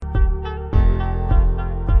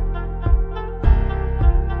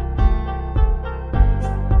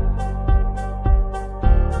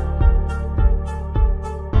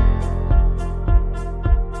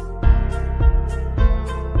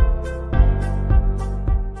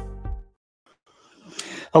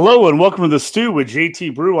Hello and welcome to the Stew with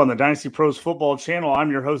JT Brew on the Dynasty Pros Football Channel. I'm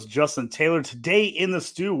your host, Justin Taylor. Today in the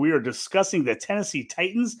Stew, we are discussing the Tennessee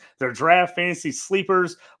Titans, their draft, fantasy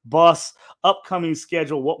sleepers, busts, upcoming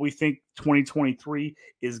schedule, what we think 2023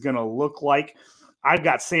 is going to look like. I've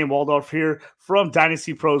got Sam Waldorf here from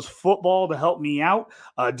Dynasty Pros Football to help me out.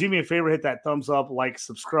 Do me a favor, hit that thumbs up, like,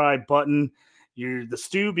 subscribe button. The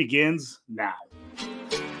Stew begins now.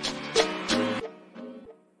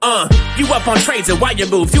 You up on trades and why you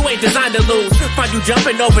move, you ain't designed to lose. Find you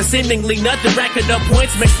jumping over seemingly nothing, racking up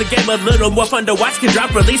points, makes the game a little more fun to watch. Can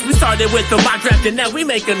drop release, we started with the mock draft and now we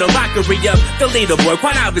making a mockery of the leaderboard.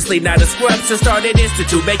 Quite obviously not a scrub, so start an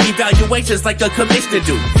institute, make evaluations like a commissioner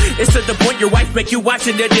do. It's to the point your wife make you watch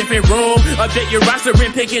in a different room. Update your roster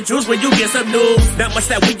and pick and choose when you get some news. Not much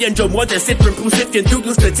that we enjoy more than sipping brew, sifting through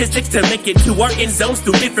new statistics to make it to our end zones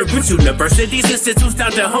through different routes. Universities, institutes,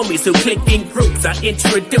 down to homies who click in groups. I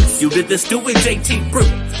introduce you to the Stew with JT Brew.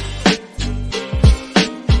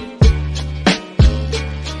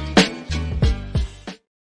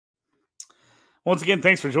 Once again,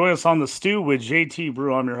 thanks for joining us on the Stew with JT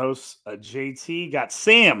Brew. I'm your host, JT. Got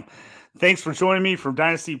Sam. Thanks for joining me from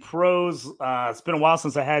Dynasty Pros. It's been a while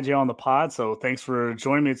since I had you on the pod, so thanks for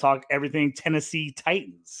joining me to talk everything Tennessee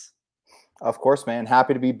Titans. Of course, man.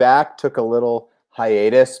 Happy to be back. Took a little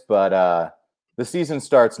hiatus, but the season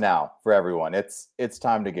starts now for everyone. It's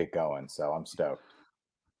time to get going, so I'm stoked.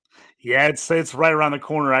 Yeah, it's right around the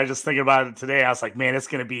corner. I just thinking about it today. I was like, man, it's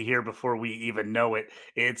going to be here before we even know it.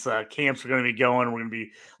 It's camps are going to be going. We're going to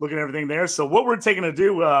be looking at everything there. So what we're taking to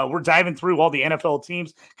do, we're diving through all the NFL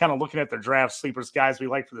teams, kind of looking at their draft sleepers, guys we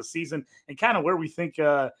like for the season, and kind of where we think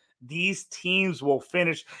these teams will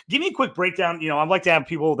finish. Give me a quick breakdown. I'd like to have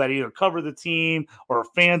people that either cover the team or are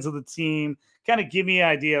fans of the team. Kind of give me an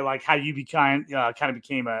idea like how you kind of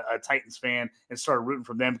became a Titans fan and started rooting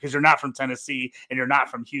for them, because you're not from Tennessee and you're not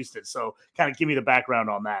from Houston. So kind of give me the background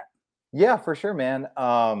on that. Yeah, for sure, man.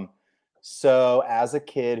 So as a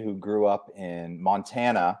kid who grew up in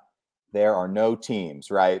Montana, there are no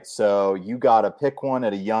teams, right? So you got to pick one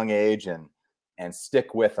at a young age and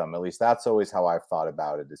stick with them. At least that's always how I've thought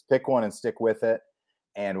about it, is pick one and stick with it.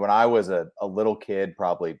 And when I was a little kid,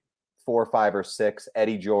 probably 4, 5, or 6,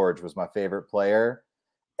 Eddie George was my favorite player.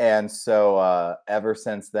 And so ever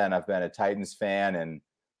since then, I've been a Titans fan. And,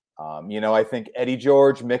 I think Eddie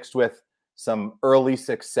George mixed with some early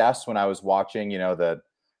success when I was watching,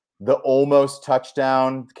 the almost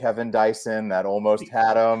touchdown, Kevin Dyson, that almost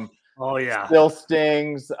had him. Oh, yeah. Still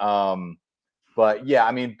stings. But, yeah,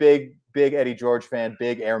 I mean, big Eddie George fan,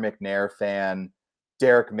 big Air McNair fan,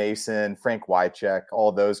 Derek Mason, Frank Wycheck,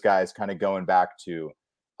 all those guys kind of going back to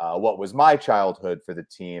what was my childhood for the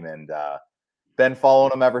team, and been following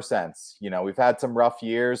them ever since. We've had some rough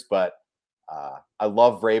years, but I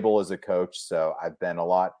love Vrabel as a coach, so I've been a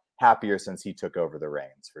lot happier since he took over the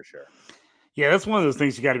reins, for sure. Yeah, that's one of those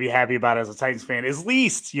things you got to be happy about as a Titans fan. At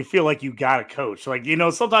least you feel like you got a coach. Like,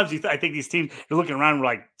 sometimes I think these teams, you're looking around and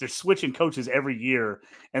like they're switching coaches every year,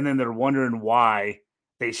 and then they're wondering why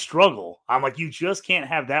they struggle. I'm like, you just can't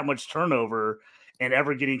have that much turnover and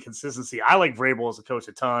ever getting consistency. I like Vrabel as a coach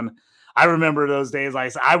a ton. I remember those days.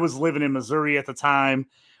 I was living in Missouri at the time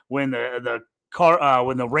when the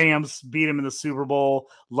Rams beat him in the Super Bowl.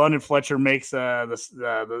 London Fletcher makes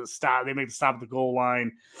the stop. They make the stop at the goal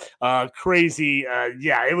line. Crazy.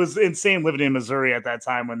 Yeah, it was insane living in Missouri at that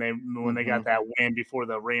time when they got that win before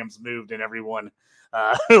the Rams moved and everyone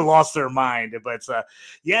lost their mind. But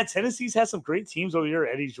yeah, Tennessee's had some great teams over here.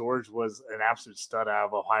 Eddie George was an absolute stud out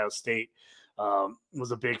of Ohio State.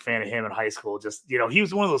 Was a big fan of him in high school. Just, he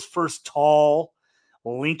was one of those first tall,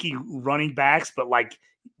 lanky running backs, but like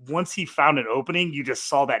once he found an opening, you just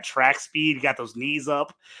saw that track speed. He got those knees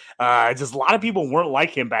up. Just a lot of people weren't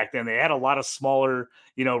like him back then. They had a lot of smaller,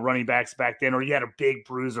 running backs back then, or you had a big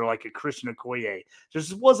bruiser like a Christian Okoye. There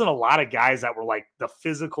just wasn't a lot of guys that were like the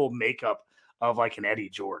physical makeup of like an Eddie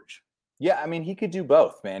George. Yeah, I mean, he could do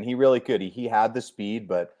both, man. He really could. He had the speed,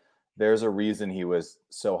 but there's a reason he was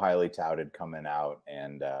so highly touted coming out,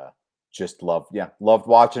 and just loved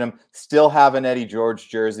watching him. Still have an Eddie George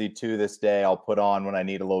jersey to this day. I'll put on when I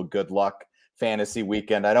need a little good luck fantasy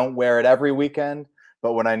weekend. I don't wear it every weekend,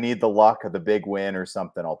 but when I need the luck of the big win or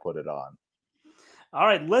something, I'll put it on. All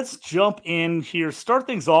right, let's jump in here. Start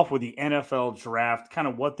things off with the NFL draft, kind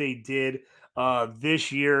of what they did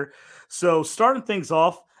this year. So starting things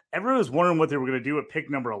off, everyone was wondering what they were going to do at pick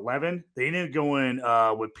number 11. They ended up going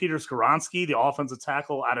with Peter Skoronski, the offensive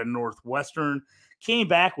tackle out of Northwestern. Came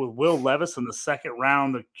back with Will Levis in the second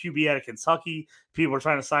round, the QB out of Kentucky. People were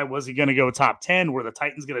trying to decide, was he going to go top 10? Were the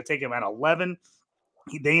Titans going to take him at 11?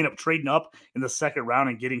 They end up trading up in the second round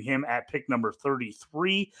and getting him at pick number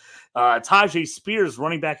 33. Tajay Spears,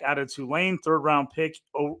 running back out of Tulane, third-round pick,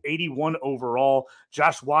 81 overall.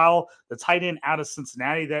 Josh Weil, the tight end out of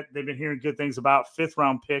Cincinnati that they've been hearing good things about,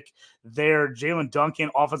 fifth-round pick there. Jalen Duncan,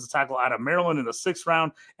 offensive tackle out of Maryland in the sixth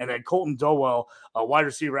round. And then Colton Dowell, a wide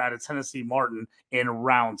receiver out of Tennessee Martin in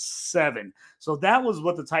round 7. So that was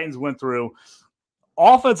what the Titans went through.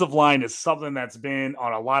 Offensive line is something that's been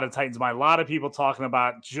on a lot of Titans' mind. A lot of people talking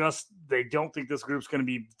about just they don't think this group's going to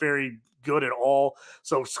be very good at all.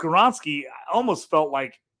 So Skoronski almost felt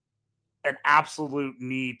like an absolute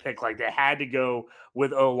need pick. Like they had to go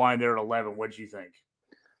with O-line there at 11. What did you think?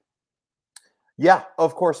 Yeah,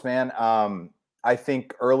 of course, man. I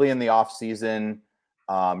think early in the offseason,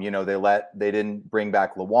 they didn't bring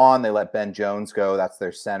back Lewan. They let Ben Jones go. That's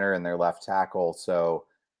their center and their left tackle. So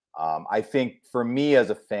I think for me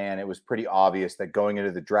as a fan, it was pretty obvious that going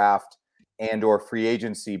into the draft and or free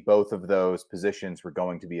agency, both of those positions were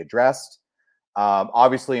going to be addressed.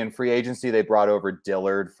 Obviously, in free agency, they brought over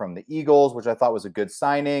Dillard from the Eagles, which I thought was a good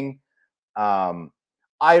signing. I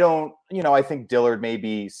think Dillard may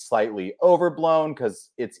be slightly overblown because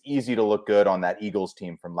it's easy to look good on that Eagles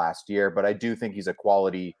team from last year. But I do think he's a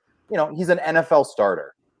quality, he's an NFL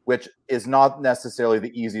starter, which is not necessarily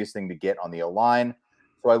the easiest thing to get on the O-line.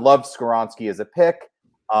 So I loved Skoronski as a pick.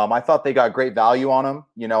 I thought they got great value on him.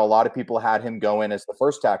 A lot of people had him go in as the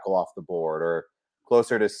first tackle off the board or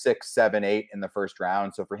closer to 6, 7, 8 in the first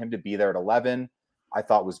round. So for him to be there at 11, I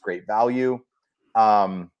thought was great value.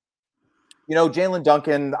 Jalen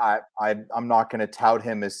Duncan, I'm not going to tout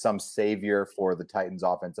him as some savior for the Titans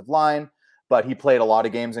offensive line, but he played a lot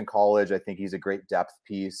of games in college. I think he's a great depth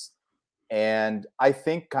piece. And I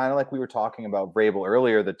think kind of like we were talking about Vrabel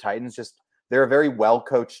earlier, the Titans they're a very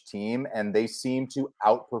well-coached team, and they seem to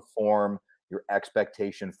outperform your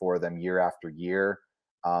expectation for them year after year,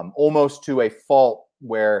 almost to a fault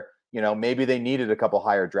where, maybe they needed a couple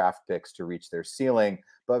higher draft picks to reach their ceiling.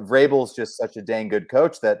 But Vrabel's just such a dang good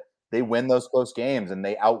coach that they win those close games and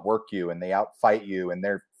they outwork you and they outfight you, and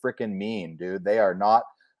they're freaking mean, dude. They are not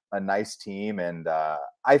a nice team. And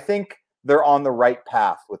I think they're on the right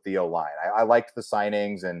path with the O-line. I liked the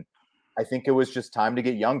signings, and I think it was just time to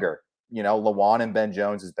get younger. Lewan and Ben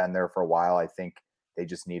Jones has been there for a while. I think they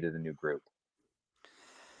just needed a new group.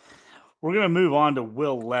 We're going to move on to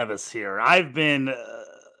Will Levis here. I've been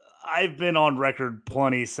on record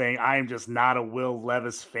plenty saying I am just not a Will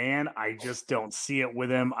Levis fan. I just don't see it with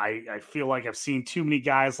him. I feel like I've seen too many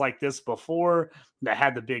guys like this before that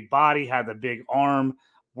had the big body, had the big arm,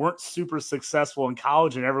 weren't super successful in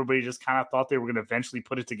college, and everybody just kind of thought they were going to eventually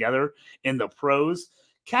put it together in the pros.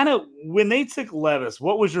 Kind of when they took Levis,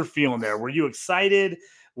 what was your feeling there? Were you excited?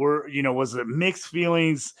 Was it mixed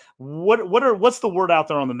feelings? What's the word out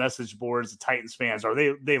there on the message boards? The Titans fans, are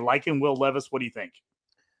they liking Will Levis? What do you think?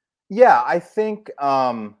 Yeah, I think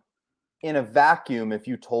in a vacuum, if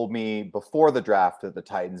you told me before the draft that the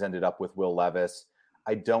Titans ended up with Will Levis,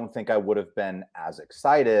 I don't think I would have been as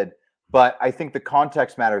excited. But I think the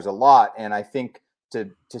context matters a lot, and I think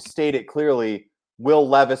to state it clearly, Will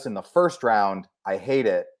Levis in the first round, I hate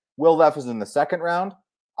it. Will Levis in the second round,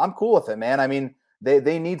 I'm cool with it, man. I mean,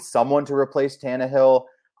 they need someone to replace Tannehill.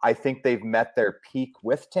 I think they've met their peak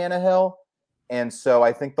with Tannehill. And so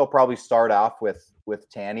I think they'll probably start off with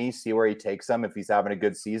Tanny, see where he takes them if he's having a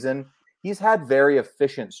good season. He's had very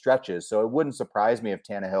efficient stretches, so it wouldn't surprise me if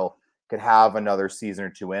Tannehill could have another season or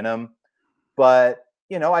two in him. But,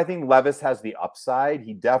 I think Levis has the upside.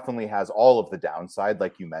 He definitely has all of the downside,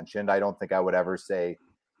 like you mentioned. I don't think I would ever say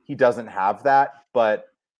he doesn't have that. But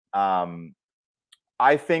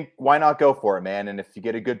I think why not go for it, man? And if you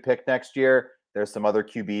get a good pick next year, there's some other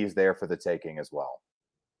QBs there for the taking as well.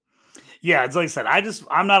 Yeah, it's like I said,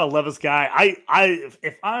 I'm not a Levis guy.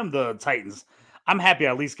 If I'm the Titans, I'm happy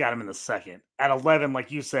I at least got him in the second. At 11,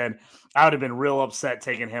 like you said, I would have been real upset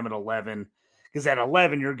taking him at 11. Because at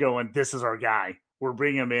 11, you're going, this is our guy. We're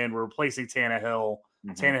bringing him in. We're replacing Tannehill.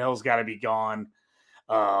 Mm-hmm. Tannehill's got to be gone.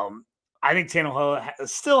 I think Tannehill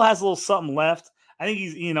still has a little something left. I think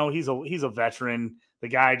he's a veteran. The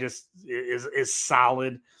guy just is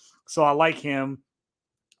solid. So I like him.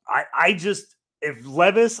 If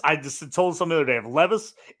Levis, I just told some the other day, if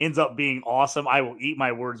Levis ends up being awesome, I will eat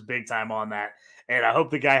my words big time on that. And I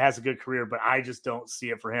hope the guy has a good career, but I just don't see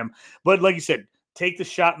it for him. But like you said, take the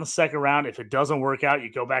shot in the second round. If it doesn't work out,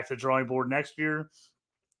 you go back to the drawing board next year.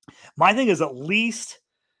 My thing is at least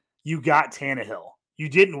you got Tannehill. You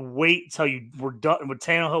didn't wait till you were done when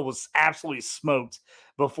Tannehill was absolutely smoked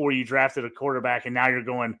before you drafted a quarterback, and now you're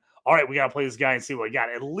going, all right, we got to play this guy and see what we got.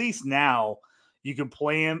 At least now You can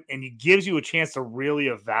play him, and it gives you a chance to really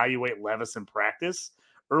evaluate Levis in practice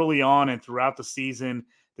early on and throughout the season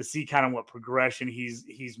to see kind of what progression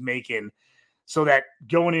he's making, so that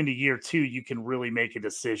going into year 2, you can really make a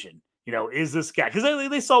decision. Is this guy, because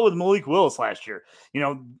they saw with Malik Willis last year,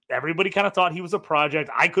 everybody kind of thought he was a project.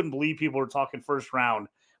 I couldn't believe people were talking first round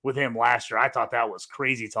with him last year. I thought that was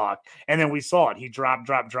crazy talk. And then we saw it. He dropped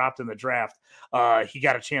in the draft. He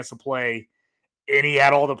got a chance to play, and he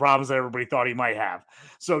had all the problems that everybody thought he might have.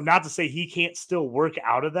 So not to say he can't still work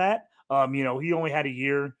out of that. He only had a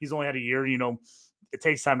year. He's only had a year. It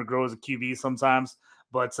takes time to grow as a QB sometimes.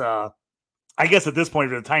 But I guess at this point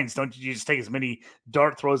for the Titans, don't you just take as many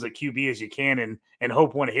dart throws at QB as you can and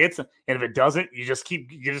hope one hits? And if it doesn't, you just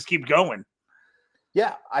keep going.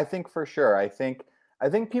 Yeah, I think for sure. I think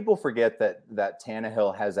people forget that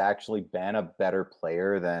Tannehill has actually been a better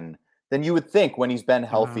player than you would think when he's been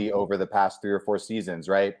healthy over the past 3 or 4 seasons,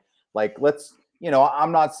 right? Like,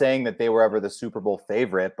 I'm not saying that they were ever the Super Bowl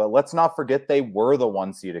favorite, but let's not forget they were the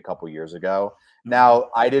 1 seed a couple years ago. Now,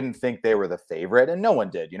 I didn't think they were the favorite, and no one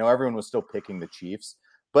did. Everyone was still picking the Chiefs,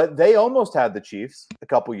 but they almost had the Chiefs a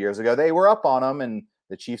couple years ago. They were up on them, and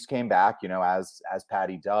the Chiefs came back, as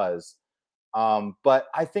Patty does. But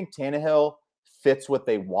I think Tannehill fits what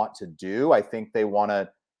they want to do. I think they want to,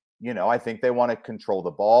 control the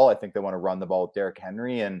ball. I think they want to run the ball with Derrick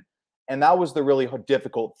Henry, and that was the really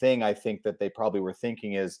difficult thing. I think that they probably were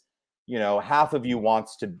thinking is, half of you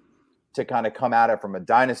wants to kind of come at it from a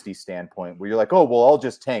dynasty standpoint where you're like, oh, well, I'll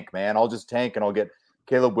just tank, man. I'll just tank and I'll get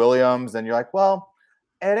Caleb Williams. And you're like, well,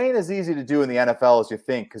 it ain't as easy to do in the NFL as you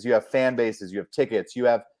think, because you have fan bases, you have tickets, you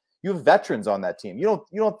have veterans on that team. You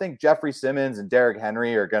don't think Jeffrey Simmons and Derrick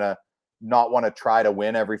Henry are gonna not want to try to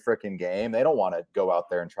win every freaking game. They don't want to go out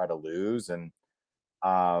there and try to lose. And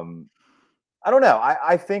I don't know.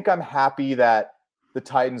 I think I'm happy that the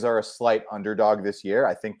Titans are a slight underdog this year.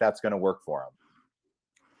 I think that's going to work for them.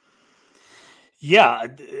 Yeah,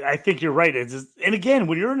 I think you're right. And again,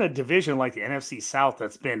 when you're in a division like the NFC South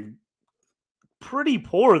that's been pretty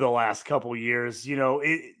poor the last couple of years,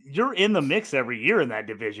 you're in the mix every year in that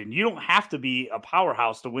division. You don't have to be a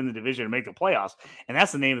powerhouse to win the division and make the playoffs. And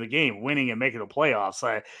that's the name of the game, winning and making the playoffs.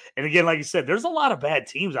 And again, like you said, there's a lot of bad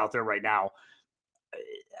teams out there right now.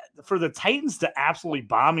 For the Titans to absolutely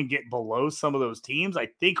bomb and get below some of those teams, I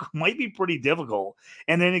think might be pretty difficult.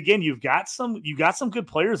 And then again, you've got some good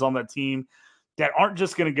players on that team that aren't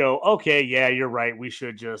just going to go, okay, yeah, you're right, we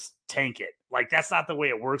should just tank it. Like, that's not the way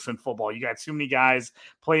it works in football. You got too many guys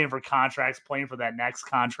playing for contracts, playing for that next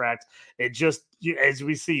contract. It just, as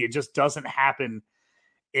we see, it just doesn't happen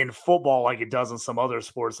in football like it does in some other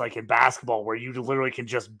sports, like in basketball, where you literally can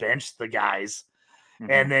just bench the guys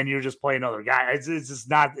and then you're just playing other guys. It's just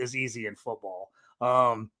not as easy in football.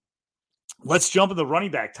 Let's jump in the running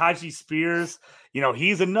back, Tajee Spears.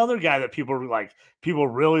 He's another guy that people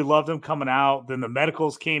really loved him coming out. Then the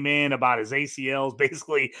medicals came in about his ACLs,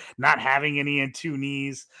 basically not having any in 2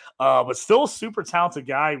 knees, but still a super talented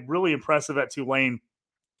guy, really impressive at Tulane.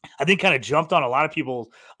 I think kind of jumped on a lot of people's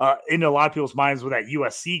minds with that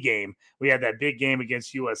USC game. We had that big game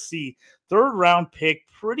against USC. 3rd round pick,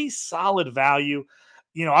 pretty solid value.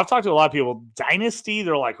 I've talked to a lot of people, dynasty,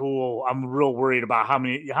 they're like, oh, I'm real worried about how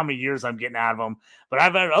many years I'm getting out of them. But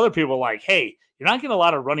I've had other people like, hey, you're not getting a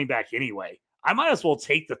lot of running back anyway. I might as well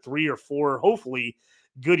take the 3 or 4, hopefully,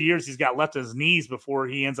 good years he's got left on his knees before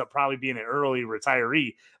he ends up probably being an early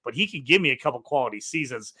retiree. But he can give me a couple quality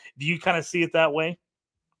seasons. Do you kind of see it that way?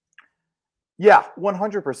 Yeah,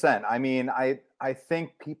 100%. I mean, I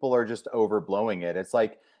think people are just overblowing it. It's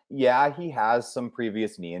like, yeah, he has some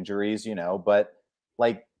previous knee injuries, but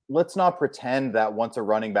like, let's not pretend that once a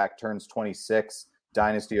running back turns 26,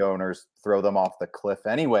 dynasty owners throw them off the cliff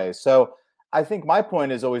anyway. So I think my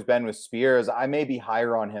point has always been with Spears, I may be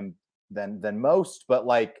higher on him than most, but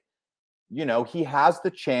like, he has the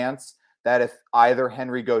chance that if either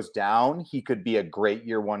Henry goes down, he could be a great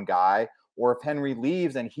year 1 guy, or if Henry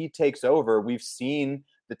leaves and he takes over, we've seen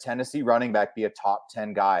the Tennessee running back be a top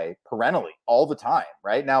 10 guy perennially all the time,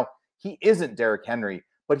 right? Now, he isn't Derrick Henry,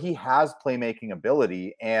 but he has playmaking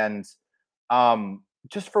ability. And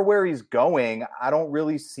just for where he's going, I don't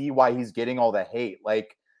really see why he's getting all the hate.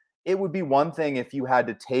 Like, it would be one thing if you had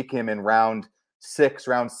to take him in round 6,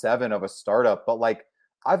 round 7 of a startup, but like,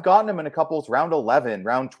 I've gotten him in a couple, round 11,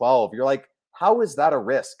 round 12. You're like, how is that a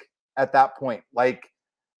risk at that point? Like,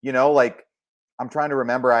 I'm trying to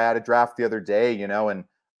remember, I had a draft the other day, and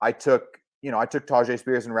I took Tajee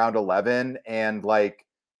Spears in round 11, and like,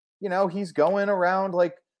 he's going around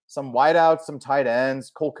like some wideouts, some tight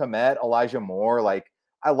ends, Cole Kmet, Elijah Moore. Like,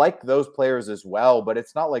 I like those players as well, but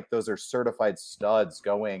it's not like those are certified studs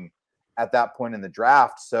going at that point in the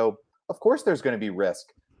draft. So of course there's going to be risk.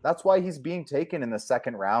 That's why he's being taken in the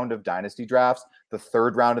second round of dynasty drafts, the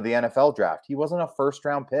third round of the NFL draft. He wasn't a first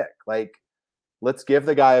round pick. Like, let's give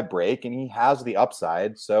the guy a break, and he has the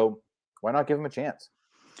upside. So why not give him a chance?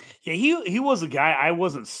 Yeah, he was a guy I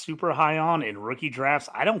wasn't super high on in rookie drafts.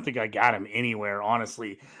 I don't think I got him anywhere,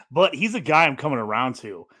 honestly. But he's a guy I'm coming around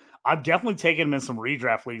to. I've definitely taken him in some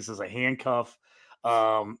redraft leagues as a handcuff.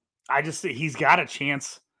 I just think he's got a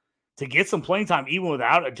chance to get some playing time even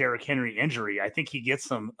without a Derrick Henry injury. I think he gets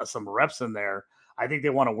some reps in there. I think they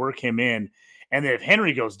want to work him in. And then if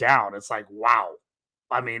Henry goes down, it's like, wow.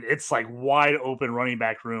 I mean, it's like wide open running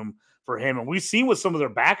back room for him. And we've seen what some of their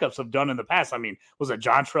backups have done in the past. I mean, was it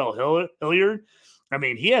Jontrell Hilliard? I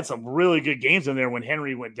mean, he had some really good games in there when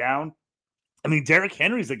Henry went down. I mean, Derrick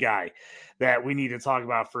Henry's a guy that we need to talk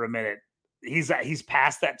about for a minute. He's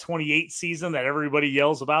past that 28 season that everybody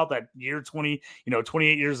yells about, that year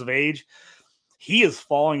 28 years of age. He is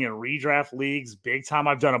falling in redraft leagues big time.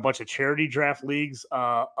 I've done a bunch of charity draft leagues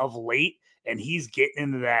of late, and he's getting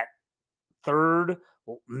into that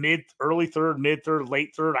early third, mid third,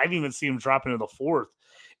 late third. I've even seen him drop into the fourth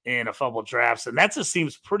in a couple drafts, and that just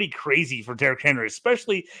seems pretty crazy for Derrick Henry,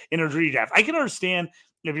 especially in a redraft. I can understand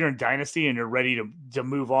if you're in Dynasty and you're ready to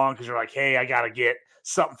move on because you're like, hey, I got to get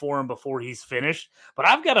something for him before he's finished. But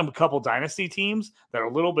I've got a couple Dynasty teams that are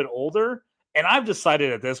a little bit older, and I've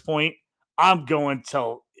decided at this point I'm going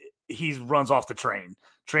till he runs off the train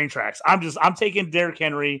tracks. I'm taking Derrick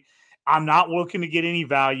Henry. I'm not looking to get any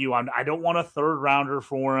value. I don't want a third rounder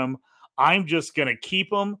for him. I'm just going to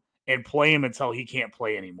keep him and play him until he can't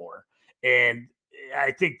play anymore. And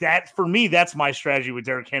I think that for me, that's my strategy with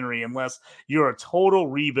Derrick Henry, unless you're a total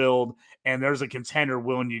rebuild and there's a contender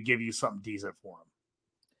willing to give you something decent for him.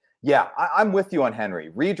 Yeah, I'm with you on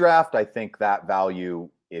Henry. Redraft, I think that value,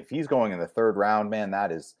 if he's going in the third round, man,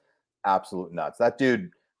 that is absolute nuts. That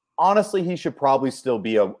dude, honestly, he should probably still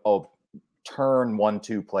be a turn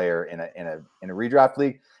 1-2 player in a redraft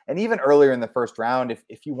league. And even earlier in the first round,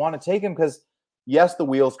 if you want to take him, because yes, the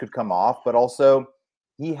wheels could come off, but also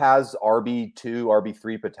he has RB2,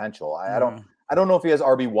 RB3 potential. I don't know if he has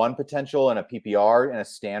RB1 potential in a PPR, in a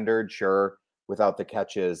standard, sure, without the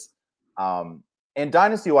catches. And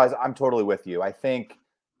dynasty-wise, I'm totally with you. I think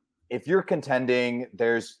if you're contending,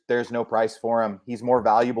 there's no price for him. He's more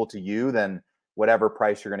valuable to you than whatever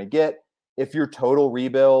price you're going to get. If you're total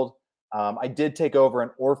rebuild, I did take over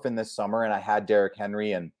an orphan this summer, and I had Derrick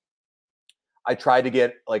Henry, and I tried to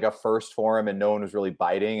get like a first for him, and no one was really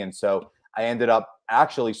biting. And so I ended up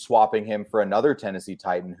actually swapping him for another Tennessee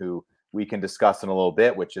Titan who we can discuss in a little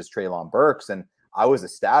bit, which is Treylon Burks. And I was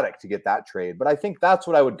ecstatic to get that trade. But I think that's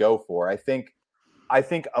what I would go for. I think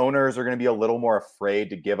owners are going to be a little more afraid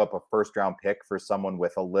to give up a first round pick for someone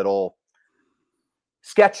with a little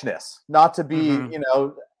sketchness. Not to be,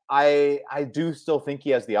 I do still think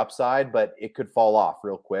he has the upside, but it could fall off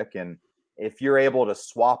real quick. And if you're able to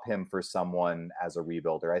swap him for someone as a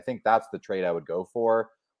rebuilder, I think that's the trade I would go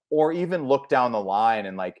for. Or even look down the line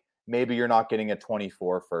and like, maybe you're not getting a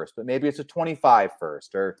 24 first, but maybe it's a 25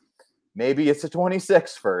 first, or maybe it's a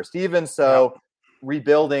 26 first. Even so,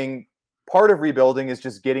 part of rebuilding is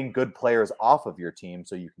just getting good players off of your team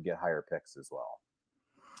so you can get higher picks as well.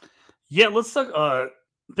 Yeah, let's talk.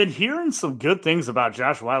 Been hearing some good things about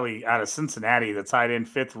Josh Whyle out of Cincinnati, the tight end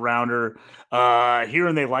 5th rounder.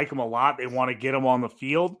 Hearing they like him a lot. They want to get him on the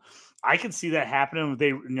field. I can see that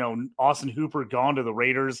happening. Austin Hooper gone to the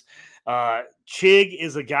Raiders. Chig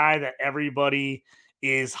is a guy that everybody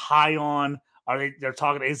is high on. They're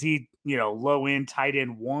talking, is he, low end tight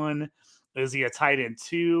end 1? Is he a tight end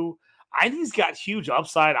 2? I think he's got huge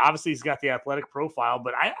upside. Obviously, he's got the athletic profile,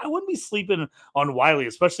 but I wouldn't be sleeping on Whyle,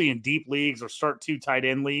 especially in deep leagues or start 2 tight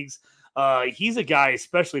end leagues. He's a guy,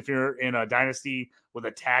 especially if you're in a dynasty with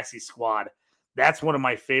a taxi squad. That's one of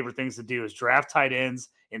my favorite things to do is draft tight ends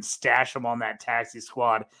and stash them on that taxi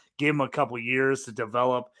squad. Give them a couple years to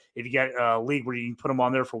develop. If you got a league where you can put them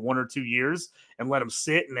on there for 1 or 2 years and let them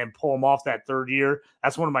sit and then pull them off that 3rd year,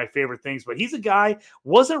 that's one of my favorite things. But he's a guy,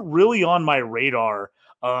 wasn't really on my radar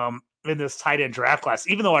in this tight end draft class,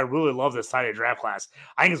 even though I really love this tight end draft class.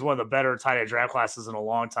 I think it's one of the better tight end draft classes in a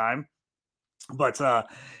long time. But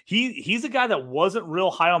he's a guy that wasn't real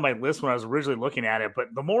high on my list when I was originally looking at it.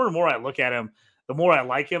 But the more and more I look at him, the more I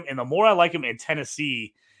like him. And the more I like him in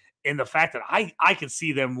Tennessee, in the fact that I can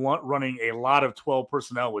see them running a lot of 12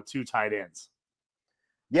 personnel with 2 tight ends.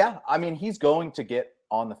 Yeah, I mean, he's going to get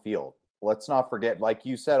on the field. Let's not forget, like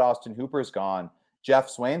you said, Austin Hooper's gone. Jeff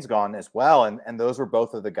Swain's gone as well. And those were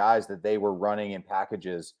both of the guys that they were running in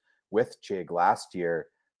packages with Chig last year.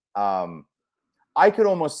 I could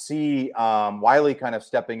almost see Wiley kind of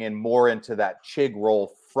stepping in more into that Chig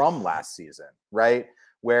role from last season, right?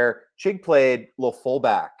 Where Chig played a little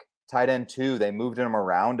fullback, tight end 2. They moved him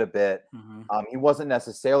around a bit. Mm-hmm. He wasn't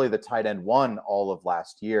necessarily the tight end 1 all of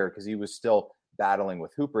last year because he was still battling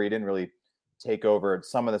with Hooper. He didn't really take over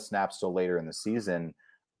some of the snaps till later in the season.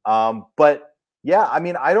 But yeah, I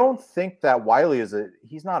mean, I don't think that Wiley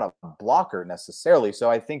he's not a blocker necessarily. So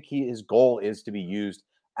I think his goal is to be used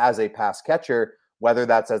as a pass catcher, whether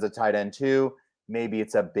that's as a tight end 2, maybe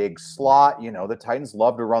it's a big slot. The Titans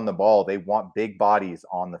love to run the ball. They want big bodies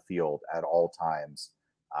on the field at all times.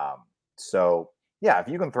 So yeah, if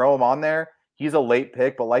you can throw him on there, he's a late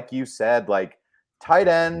pick. But like you said, like tight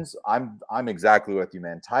ends, I'm exactly with you,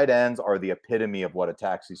 man. Tight ends are the epitome of what a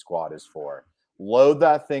taxi squad is for. Load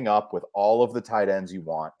that thing up with all of the tight ends you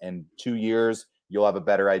want. In 2 years, you'll have a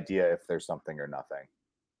better idea if there's something or nothing.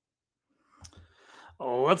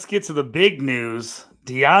 Oh, let's get to the big news.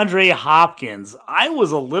 DeAndre Hopkins. I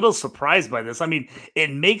was a little surprised by this. I mean, it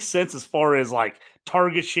makes sense as far as like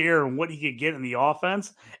target share and what he could get in the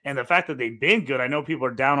offense, and the fact that they've been good. I know people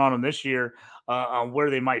are down on him this year on where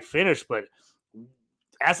they might finish, but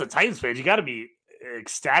as a Titans fan, you got to be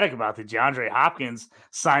ecstatic about the DeAndre Hopkins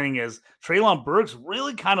signing, as Treylon Burks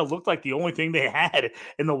really kind of looked like the only thing they had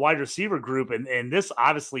in the wide receiver group. And this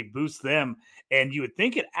obviously boosts them. And you would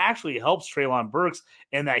think it actually helps Treylon Burks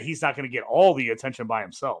in that he's not going to get all the attention by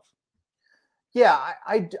himself. Yeah,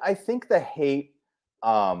 I think the hate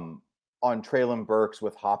on Treylon Burks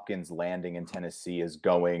with Hopkins landing in Tennessee is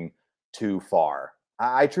going too far.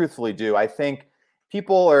 I truthfully do. I think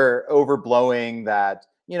people are overblowing that.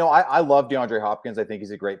 I love DeAndre Hopkins. I think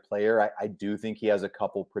he's a great player. I do think he has a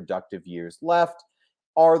couple productive years left.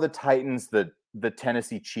 Are the Titans the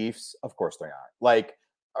Tennessee Chiefs? Of course they're not.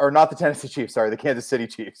 Or not the Tennessee Chiefs, sorry, the Kansas City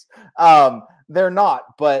Chiefs. They're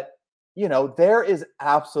not, but there is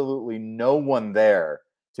absolutely no one there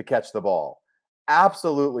to catch the ball.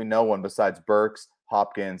 Absolutely no one besides Burks,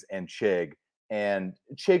 Hopkins, and Chig. And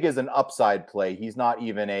Chig is an upside play. He's not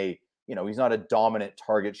even he's not a dominant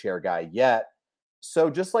target share guy yet. So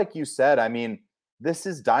just like you said, I mean, this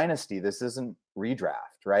is dynasty. This isn't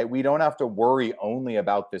redraft, right? We don't have to worry only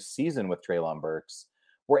about this season with Treylon Burks.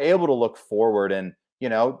 We're able to look forward, and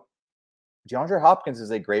DeAndre Hopkins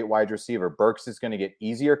is a great wide receiver. Burks is going to get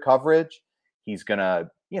easier coverage. He's going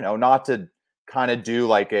to, not to kind of do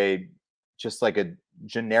just like a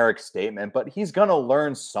generic statement, but he's going to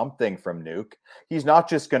learn something from Nuke. He's not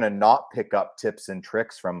just going to not pick up tips and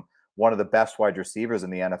tricks from one of the best wide receivers in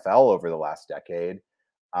the NFL over the last decade.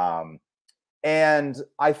 And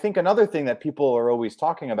I think another thing that people are always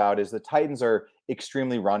talking about is the Titans are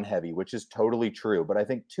extremely run heavy, which is totally true. But I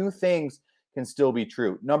think two things can still be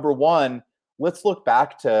true. Number one, let's look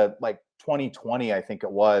back to 2020, I think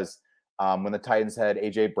it was, when the Titans had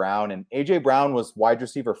A.J. Brown. And A.J. Brown was wide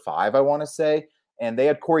receiver 5, I want to say. And they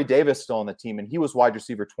had Corey Davis still on the team, and he was wide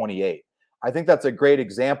receiver 28. I think that's a great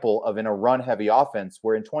example of in a run-heavy offense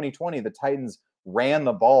where in 2020, the Titans ran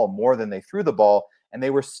the ball more than they threw the ball, and they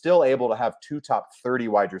were still able to have 2 top 30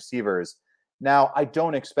 wide receivers. Now, I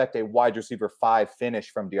don't expect a wide receiver 5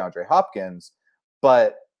 finish from DeAndre Hopkins,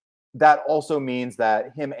 but that also means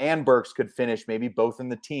that him and Burks could finish maybe both in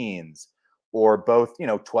the teens or both,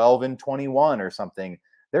 12 and 21 or something.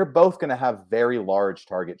 They're both going to have very large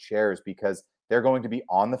target shares because they're going to be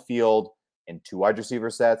on the field in 2 wide receiver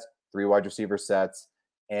sets, 3 wide receiver sets,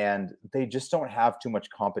 and they just don't have too much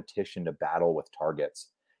competition to battle with targets.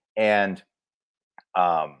 And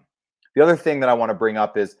the other thing that I want to bring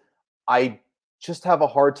up is I just have a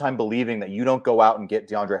hard time believing that you don't go out and get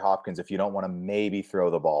DeAndre Hopkins if you don't want to maybe throw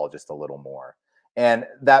the ball just a little more. And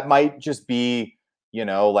that might just be,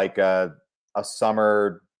 like a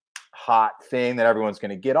summer hot thing that everyone's going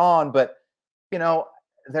to get on, but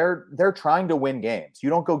they're trying to win games. You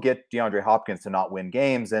don't go get DeAndre Hopkins to not win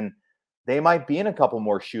games, and they might be in a couple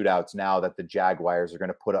more shootouts now that the Jaguars are going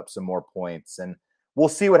to put up some more points. And we'll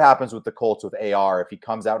see what happens with the Colts with AR, if he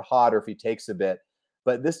comes out hot or if he takes a bit.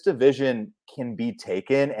 But this division can be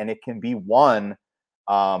taken and it can be won.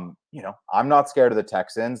 I'm not scared of the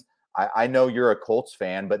Texans. I know you're a Colts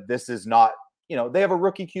fan, but this is not, they have a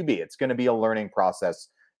rookie QB. It's going to be a learning process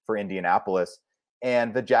for Indianapolis.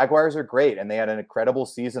 And the Jaguars are great, and they had an incredible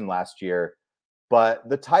season last year. But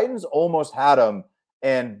the Titans almost had them,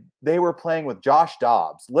 and they were playing with Josh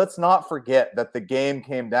Dobbs. Let's not forget that the game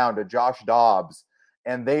came down to Josh Dobbs,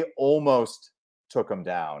 and they almost took him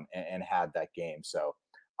down and had that game. So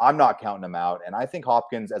I'm not counting him out. And I think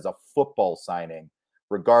Hopkins as a football signing,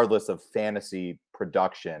 regardless of fantasy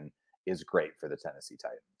production, is great for the Tennessee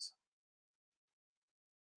Titans.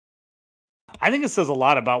 I think it says a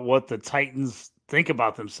lot about what the Titans think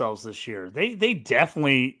about themselves this year. They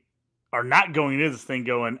definitely are not going into this thing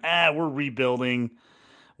going, we're rebuilding.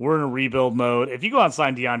 We're in a rebuild mode. If you go out and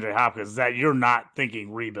sign DeAndre Hopkins, that you're not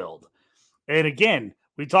thinking rebuild. And again,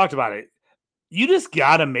 we talked about it. You just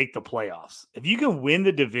got to make the playoffs. If you can win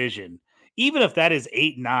the division, even if that is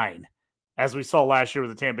 8-9, as we saw last year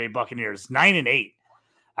with the Tampa Bay Buccaneers, 9-8.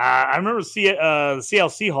 I remember the Seattle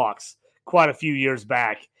Seahawks quite a few years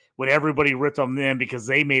back when everybody ripped on them because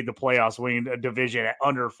they made the playoffs, winning a division at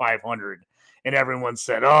under 500, and everyone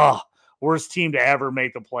said, "Oh, worst team to ever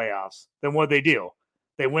make the playoffs." Then what they do?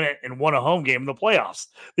 They win it and won a home game in the playoffs,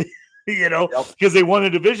 because they won the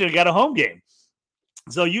division and got a home game.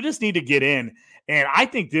 So you just need to get in, and I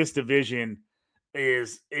think this division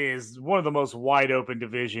is one of the most wide open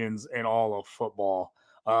divisions in all of football.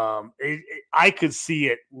 I could see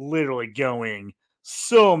it literally going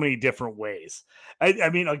so many different ways. I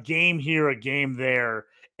mean, a game here, a game there,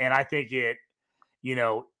 and I think it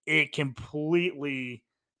completely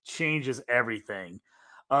changes everything.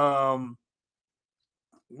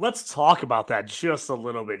 Let's talk about that just a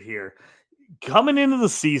little bit here. Coming into the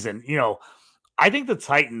season, I think the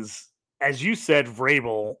Titans, as you said,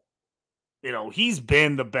 Vrabel, he's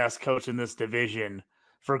been the best coach in this division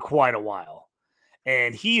for quite a while.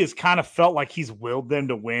 And he has kind of felt like he's willed them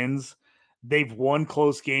to wins. They've won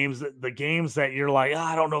close games. The games that you're like,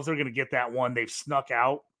 I don't know if they're going to get that one, they've snuck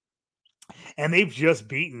out. And they've just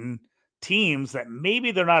beaten teams that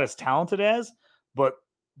maybe they're not as talented as, but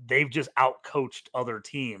they've just outcoached other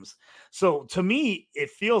teams. So to me, it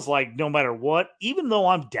feels like no matter what, even though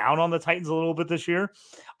I'm down on the Titans a little bit this year,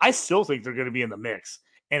 I still think they're going to be in the mix.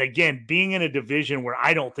 And again, being in a division where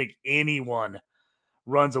I don't think anyone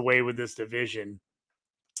runs away with this division,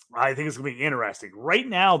 I think it's going to be interesting. Right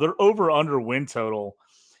now, their over-under win total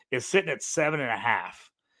is sitting at 7.5.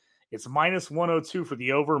 It's minus 102 for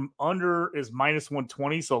the over. Under is minus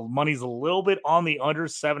 120, so money's a little bit on the under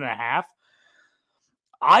 7.5.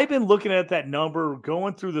 I've been looking at that number,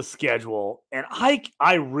 going through the schedule, and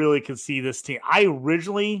I really can see this team. I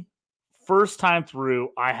originally, first time through,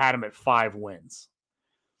 I had them at 5 wins.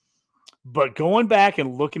 But going back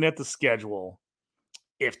and looking at the schedule,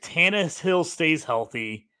 if Tannehill stays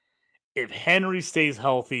healthy, if Henry stays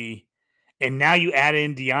healthy, and now you add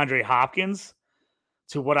in DeAndre Hopkins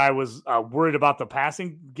to what I was worried about the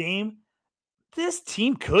passing game, this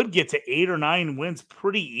team could get to 8 or 9 wins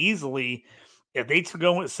pretty easily. If they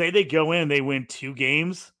go in and they win 2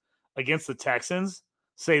 games against the Texans,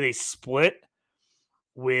 say they split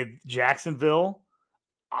with Jacksonville,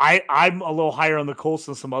 I'm a little higher on the Colts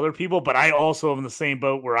than some other people, but I also am in the same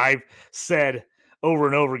boat where I've said over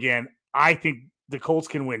and over again, I think the Colts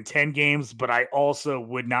can win 10 games, but I also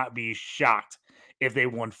would not be shocked if they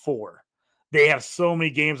won 4. They have so many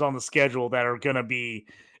games on the schedule that are going to be,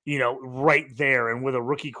 right there. And with a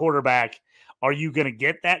rookie quarterback, are you going to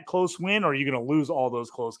get that close win, or are you going to lose all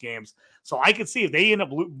those close games? So I could see if they end up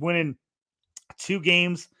winning 2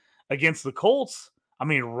 games against the Colts, I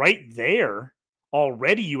mean, right there,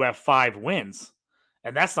 already you have 5 wins.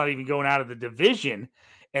 And that's not even going out of the division.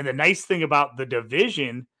 And the nice thing about the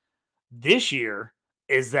division this year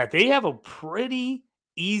is that they have a pretty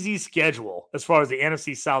easy schedule as far as the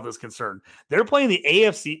NFC South is concerned. They're playing the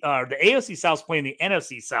AFC South's playing the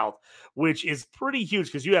NFC South, which is pretty huge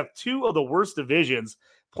because you have 2 of the worst divisions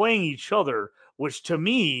playing each other, which to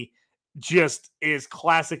me just is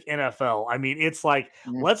classic NFL. I mean, it's like,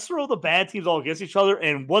 let's throw the bad teams all against each other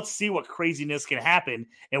and let's see what craziness can happen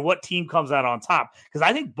and what team comes out on top. Because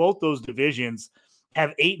I think both those divisions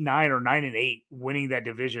have 8-9 or 9-8 winning that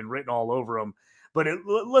division written all over them. But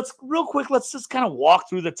let's just kind of walk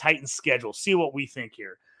through the Titans schedule, see what we think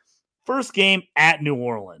here. First game at New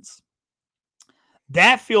Orleans.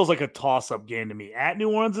 That feels like a toss-up game to me. At New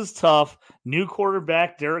Orleans is tough. New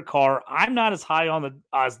quarterback, Derek Carr. I'm not as high on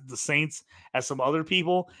the Saints as some other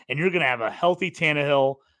people. And you're going to have a healthy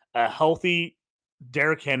Tannehill, a healthy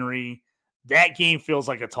Derrick Henry. That game feels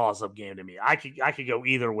like a toss-up game to me. I could go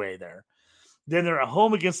either way there. Then they're at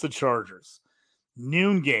home against the Chargers.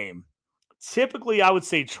 Noon game. Typically, I would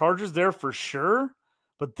say Chargers there for sure.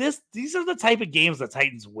 But these are the type of games the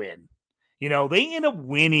Titans win. They end up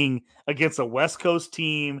winning against a West Coast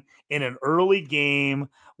team in an early game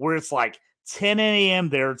where it's like 10 a.m.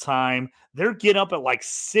 their time. They're getting up at like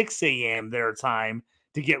 6 a.m. their time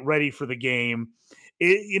to get ready for the game.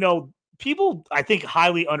 People, I think,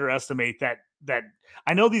 highly underestimate that.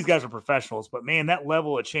 I know these guys are professionals, but man, that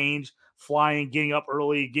level of change, flying, getting up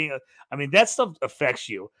early, that stuff affects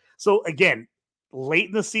you. So again, late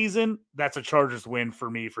in the season, that's a Chargers win for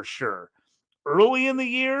me for sure. Early in the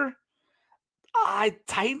year,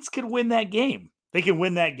 Titans can win that game. They can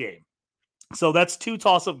win that game. So that's 2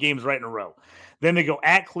 toss-up games right in a row. Then they go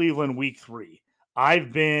at Cleveland week 3.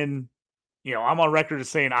 I've been, I'm on record as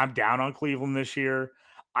saying I'm down on Cleveland this year.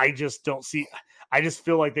 I just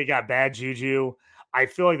feel like they got bad juju. I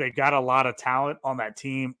feel like they got a lot of talent on that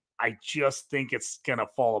team. I just think it's going to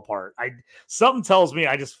fall apart. Something tells me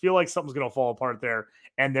I just feel like something's going to fall apart there,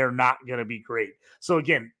 and they're not going to be great. So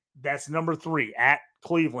again, that's number 3 at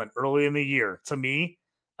Cleveland early in the year. To me,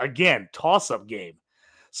 again, toss-up game.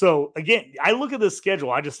 So again, I look at this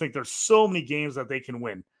schedule. I just think there's so many games that they can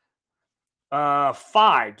win.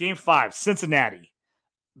 Game 5, Cincinnati.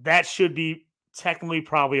 That should be technically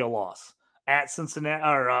probably a loss at Cincinnati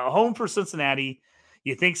or home for Cincinnati.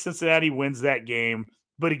 You think Cincinnati wins that game,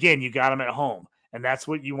 but again, you got them at home, and that's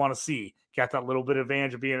what you want to see. Got that little bit of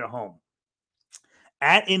advantage of being at home.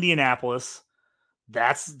 At Indianapolis,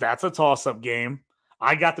 that's a toss-up game.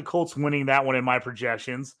 I got the Colts winning that one in my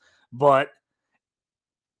projections, but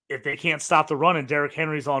if they can't stop the run and Derrick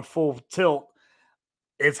Henry's on full tilt,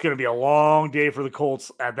 it's going to be a long day for the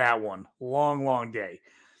Colts at that one. Long, long day.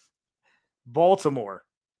 Baltimore,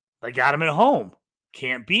 they got them at home.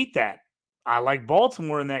 Can't beat that. I like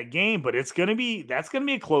Baltimore in that game, but that's going to be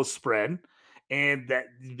a close spread, and that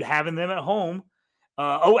having them at home.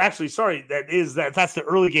 That's the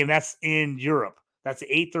early game. That's in Europe. That's the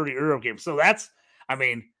 8:30 Euro game. So that's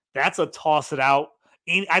a toss it out.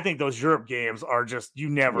 I think those Europe games are just, you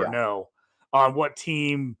never know on what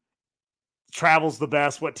team travels the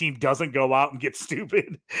best, what team doesn't go out and get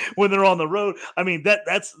stupid when they're on the road. I mean,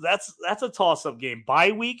 that's a toss-up game.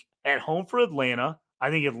 Bye week at home for Atlanta. I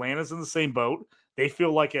think Atlanta's in the same boat. They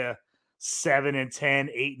feel like a 7-10,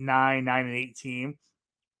 8-9, 9-8 team.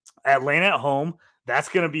 Atlanta at home, that's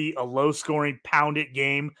going to be a low-scoring, pound-it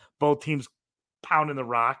game. Both teams pounding the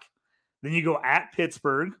rock. Then you go at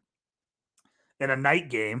Pittsburgh in a night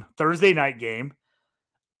game, Thursday night game.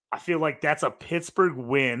 I feel like that's a Pittsburgh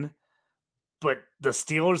win, but the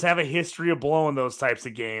Steelers have a history of blowing those types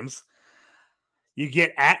of games. You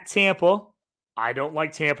get at Tampa. I don't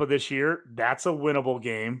like Tampa this year. That's a winnable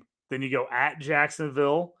game. Then you go at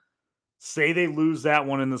Jacksonville. Say they lose that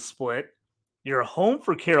one in the split. You're home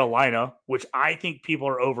for Carolina, which I think people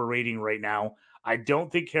are overrating right now. I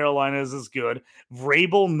don't think Carolina is as good.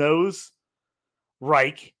 Vrabel knows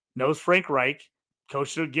Frank Reich.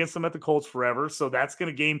 Coached against them at the Colts forever. So that's going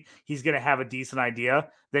to game. He's going to have a decent idea.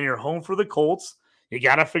 Then you're home for the Colts. You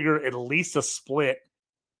got to figure at least a split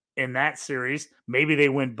in that series. Maybe they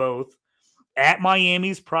win both. At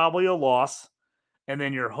Miami's probably a loss. And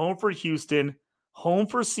then you're home for Houston, home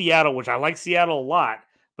for Seattle, which I like Seattle a lot,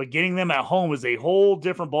 but getting them at home is a whole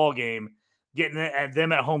different ball game. Getting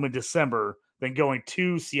them at home in December than going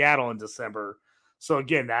to Seattle in December. So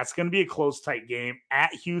again, that's going to be a close, tight game.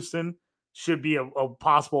 At Houston should be a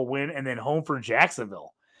possible win, and then home for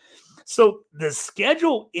Jacksonville. So the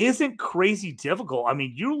schedule isn't crazy difficult. I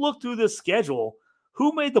mean, you look through this schedule,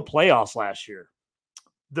 who made the playoffs last year?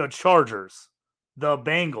 The Chargers, the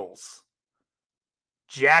Bengals,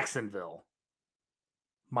 Jacksonville,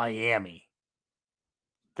 Miami.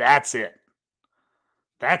 That's it.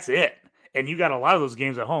 And you got a lot of those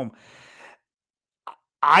games at home.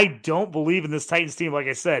 I don't believe in this Titans team, like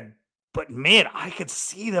I said, but man, I could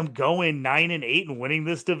see them going 9-8 and winning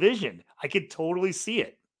this division. I could totally see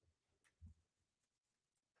it.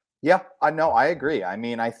 Yeah, I agree. I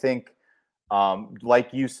mean, I think, like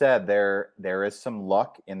you said, there is some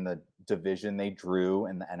luck in the division they drew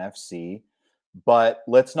in the NFC, but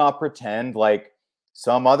let's not pretend like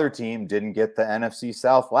some other team didn't get the NFC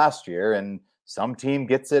South last year and some team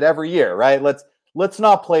gets it every year, right? Let's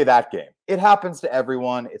not play that game. It happens to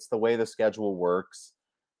everyone. It's the way the schedule works.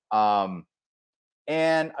 And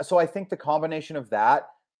so I think the combination of that,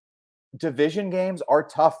 division games are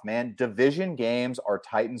tough, man. Division games are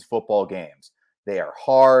Titans football games. They are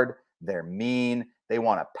hard. They're mean. They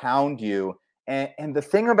want to pound you. And the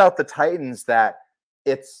thing about the Titans that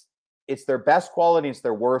it's their best quality, it's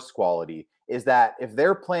their worst quality, is that if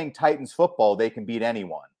they're playing Titans football, they can beat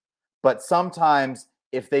anyone. But sometimes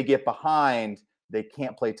if they get behind, they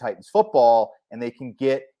can't play Titans football, and they can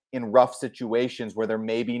get in rough situations where they're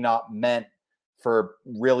maybe not meant for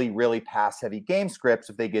really, really pass-heavy game scripts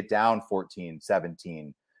if they get down 14,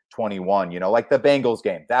 17, 21, like the Bengals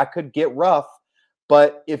game. That could get rough.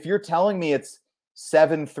 But if you're telling me it's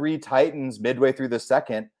 7-3 Titans midway through the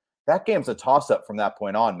second, that game's a toss-up from that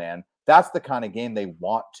point on, man. That's the kind of game they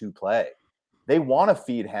want to play. They want to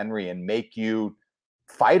feed Henry and make you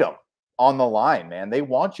fight him on the line, man. They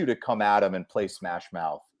want you to come at him and play smash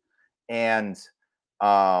mouth. And,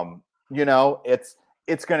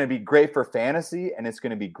 it's going to be great for fantasy and it's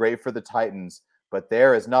going to be great for the Titans. But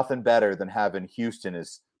there is nothing better than having Houston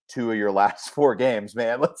as 2 of your last 4 games,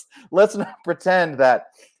 man. Let's not pretend that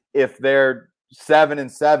if they're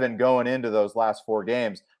 7-7 going into those last 4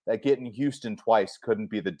 games, that getting Houston twice couldn't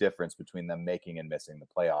be the difference between them making and missing the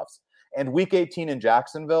playoffs. And week 18 in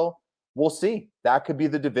Jacksonville, we'll see. That could be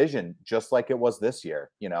the division, just like it was this year.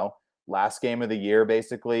 Last game of the year,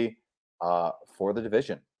 basically, for the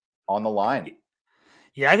division on the line.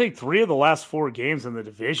 Yeah, I think 3 of the last 4 games in the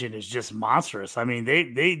division is just monstrous. I mean,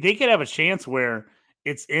 they could have a chance where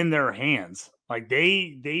it's in their hands. Like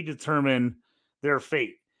they determine their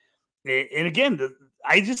fate. And again,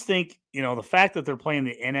 I just think, the fact that they're playing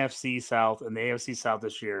the NFC South and the AFC South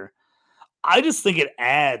this year, I just think it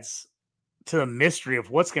adds to the mystery of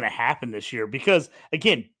what's going to happen this year. Because,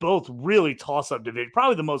 again, both really toss-up division,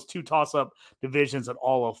 probably the most 2 toss-up divisions in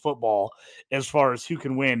all of football as far as who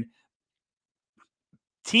can win.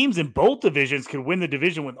 Teams in both divisions could win the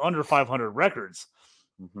division with under 500 records.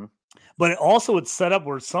 Mm-hmm. But it's set up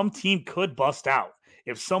where some team could bust out.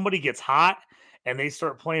 If somebody gets hot and they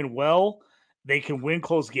start playing well, they can win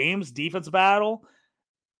close games, defense battle.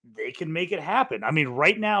 They can make it happen. I mean,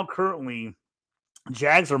 right now, currently,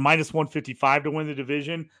 Jags are minus 155 to win the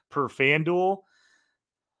division per FanDuel.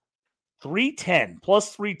 310,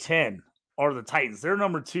 plus 310 are the Titans. They're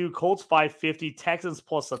number 2. Colts 550, Texans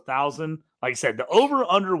plus 1,000. Like I said, the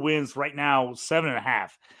over-under wins right now 7.5.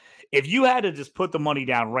 If you had to just put the money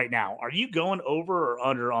down right now, are you going over or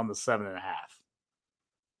under on the 7.5?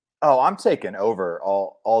 Oh, I'm taking over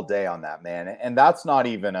all day on that, man. And that's not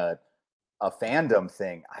even a fandom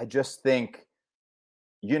thing. I just think,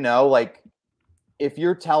 if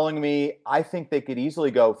you're telling me, I think they could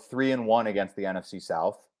easily go 3-1 against the NFC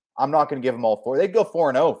South. I'm not going to give them all 4. They'd go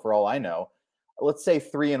 4-0 for all I know. Let's say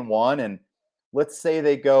 3-1, and let's say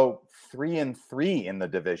they go 3-3 in the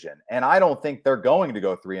division. And I don't think they're going to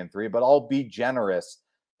go 3-3, but I'll be generous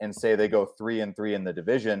and say they go 3-3 in the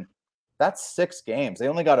division. That's 6 games. They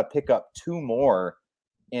only got to pick up 2 more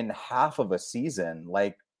in half of a season.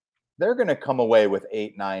 Like, they're going to come away with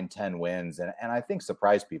 8, 9, 10 wins and I think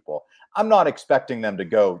surprise people. I'm not expecting them to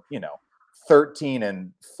go,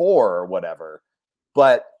 13-4 or whatever.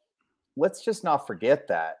 But let's just not forget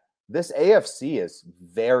that this AFC is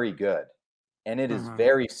very good and it is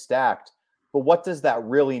very stacked. But what does that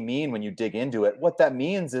really mean when you dig into it? What that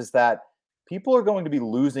means is that people are going to be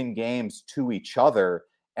losing games to each other.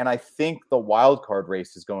 And I think the wild card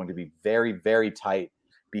race is going to be very, very tight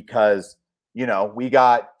because, we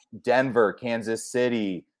got Denver, Kansas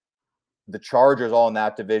City, the Chargers all in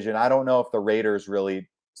that division. I don't know if the Raiders really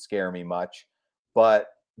scare me much, but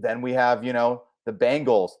then we have, the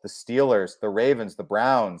Bengals, the Steelers, the Ravens, the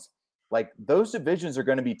Browns. Like, those divisions are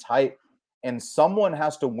going to be tight and someone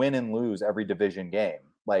has to win and lose every division game.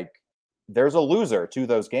 Like, there's a loser to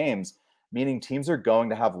those games, meaning teams are going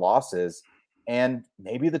to have losses, and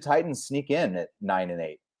maybe the Titans sneak in at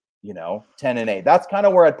 9-8, 10-8. That's kind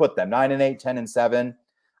of where I'd put them. 9-8, 10-7.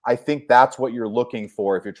 I think that's what you're looking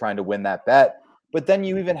for if you're trying to win that bet. But then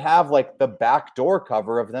you even have like the backdoor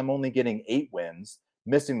cover of them only getting 8 wins,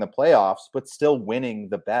 missing the playoffs, but still winning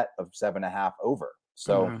the bet of 7.5 over.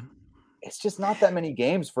 So it's just not that many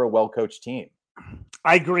games for a well-coached team.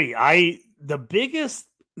 I agree. The biggest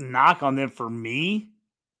knock on them for me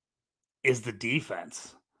is the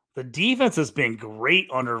defense. The defense has been great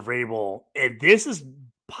under Vrabel, and this is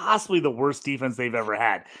possibly the worst defense they've ever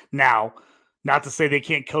had. Now, not to say they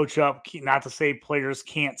can't coach up, not to say players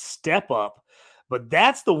can't step up, but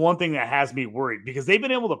that's the one thing that has me worried because they've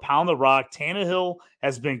been able to pound the rock. Tannehill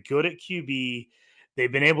has been good at QB.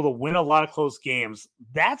 They've been able to win a lot of close games.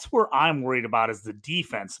 That's where I'm worried about is the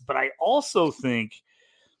defense. But I also think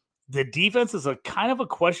the defense is a kind of a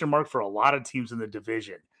question mark for a lot of teams in the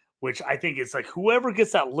division, which I think it's like whoever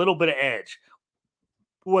gets that little bit of edge,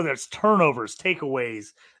 whether it's turnovers, takeaways,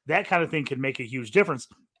 that kind of thing can make a huge difference.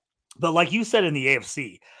 But like you said in the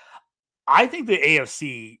AFC, I think the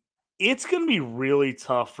AFC, it's going to be really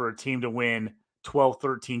tough for a team to win 12,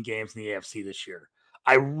 13 games in the AFC this year.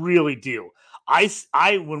 I really do.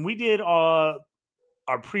 When we did our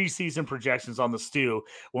preseason projections on the stew,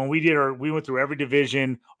 when we went through every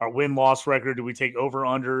division, our win-loss record, do we take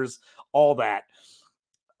over-unders, all that.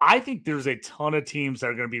 I think there's a ton of teams that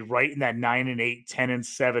are going to be right in that 9-8,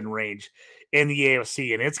 10-7 range in the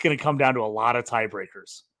AFC, and it's going to come down to a lot of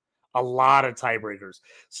tiebreakers.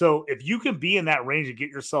 So if you can be in that range and get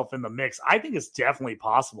yourself in the mix, I think it's definitely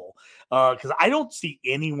possible because I don't see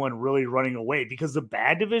anyone really running away because the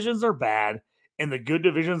bad divisions are bad and the good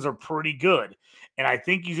divisions are pretty good. And I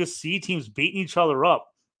think you just see teams beating each other up.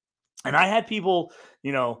 And I had people,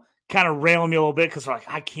 kind of railing me a little bit because like,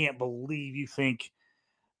 I can't believe you think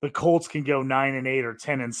the Colts can go 9-8 or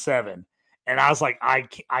 10-7. And I was like,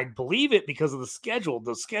 I believe it because of the schedule.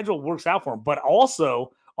 The schedule works out for them. But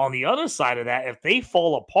also on the other side of that, if they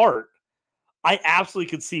fall apart, I absolutely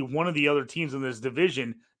could see one of the other teams in this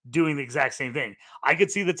division doing the exact same thing. I could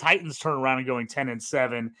see the Titans turn around and going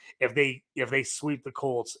 10-7 if they sweep the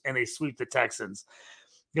Colts and they sweep the Texans.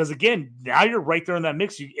 Because again, now you're right there in that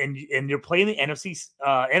mix, and you're playing the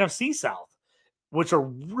NFC South, which are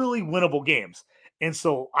really winnable games. And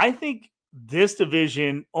so I think this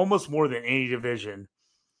division, almost more than any division,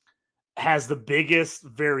 has the biggest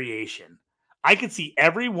variation. I could see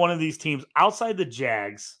every one of these teams outside the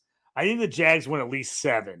Jags. I think the Jags win at least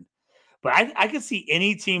 7. But I could see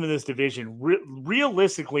any team in this division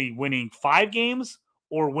realistically winning 5 games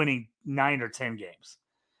or winning 9 or 10 games,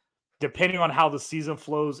 depending on how the season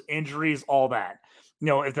flows, injuries, all that.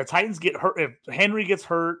 If the Titans get hurt, if Henry gets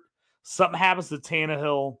hurt, something happens to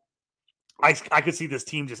Tannehill, I could see this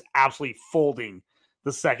team just absolutely folding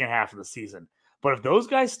the second half of the season. But if those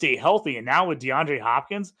guys stay healthy, and now with DeAndre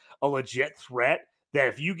Hopkins, a legit threat, that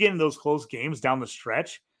if you get in those close games down the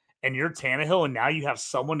stretch and you're Tannehill and now you have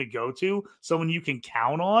someone to go to, someone you can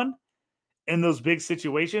count on in those big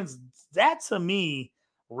situations, that to me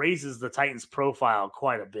raises the Titans' profile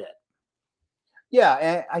quite a bit. Yeah,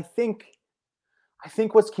 and I think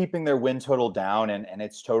what's keeping their win total down, and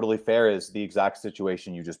it's totally fair, is the exact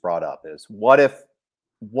situation you just brought up. Is what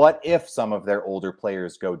if some of their older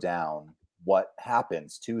players go down? What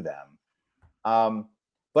happens to them?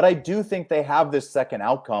 But I do think they have this second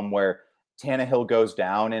outcome where Tannehill goes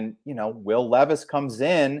down and, Will Levis comes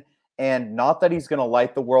in, and not that he's going to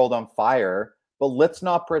light the world on fire, but let's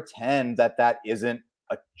not pretend that isn't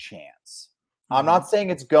a chance. Mm-hmm. I'm not saying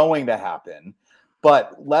it's going to happen,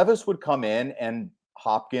 but Levis would come in and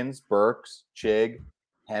Hopkins, Burks, Chig,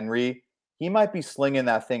 Henry, he might be slinging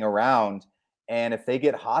that thing around. And if they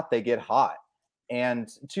get hot, they get hot. And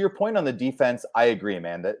to your point on the defense, I agree,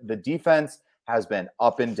 man. The defense has been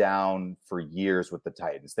up and down for years with the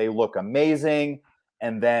Titans. They look amazing,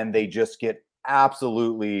 and then they just get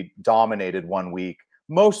absolutely dominated one week,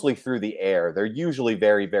 mostly through the air. They're usually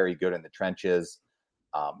very, very good in the trenches.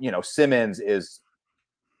 Simmons is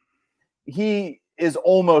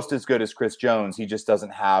almost as good as Chris Jones. He just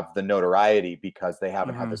doesn't have the notoriety because they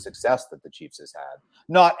haven't had the success that the Chiefs has had.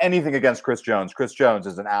 Not anything against Chris Jones. Chris Jones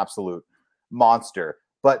is an absolute monster,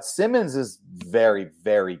 but Simmons is very,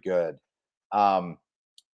 very good. And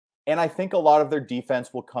I think a lot of their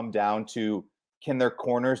defense will come down to, can their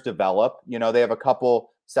corners develop? They have a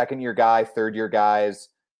couple second-year guy, third-year guys.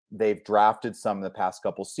 They've drafted some in the past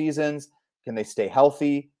couple seasons. Can they stay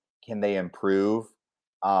healthy? Can they improve?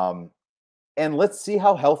 And let's see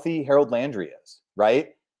how healthy Harold Landry is, right?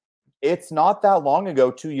 It's not that long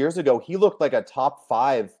ago, 2 years ago, he looked like a top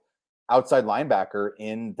 5 outside linebacker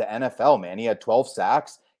in the NFL, man. He had 12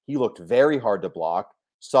 sacks. He looked very hard to block,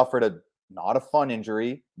 suffered not a fun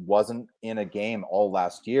injury, wasn't in a game all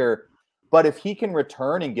last year. But if he can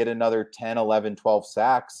return and get another 10, 11, 12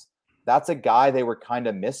 sacks, that's a guy they were kind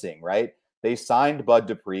of missing, right? They signed Bud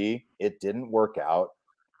Dupree. It didn't work out.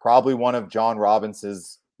 Probably one of John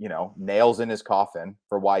Robinson's, nails in his coffin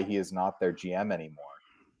for why he is not their GM anymore.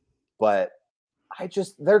 But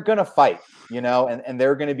they're going to fight, and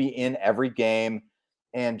they're going to be in every game.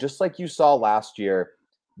 And just like you saw last year,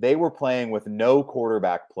 they were playing with no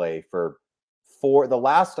quarterback play for the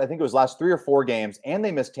last 3 or 4 games, and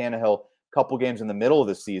they missed Tannehill a couple games in the middle of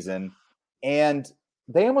the season. And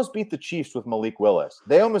they almost beat the Chiefs with Malik Willis.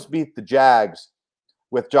 They almost beat the Jags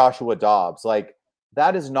with Joshua Dobbs. Like,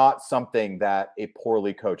 that is not something that a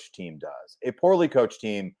poorly coached team does. A poorly coached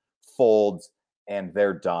team folds and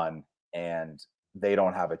they're done and they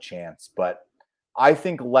don't have a chance. But I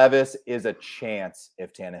think Levis is a chance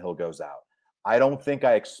if Tannehill goes out. I don't think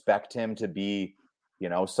I expect him to be,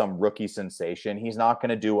 some rookie sensation. He's not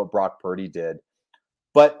going to do what Brock Purdy did.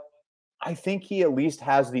 But I think he at least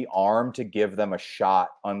has the arm to give them a shot,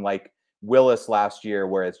 unlike Willis last year,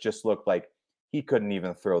 where it's just looked like he couldn't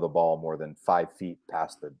even throw the ball more than 5 feet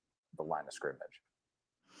past the line of scrimmage.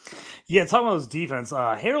 Yeah, talking about his defense,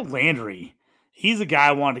 Harold Landry, he's a guy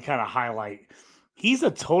I wanted to kind of highlight. He's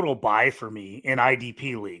a total buy for me in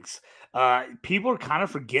IDP leagues. People are kind of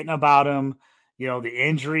forgetting about him. The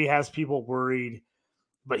injury has people worried,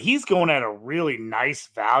 but he's going at a really nice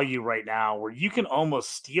value right now where you can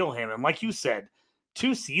almost steal him. And like you said,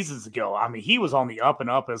 2 seasons ago, he was on the up and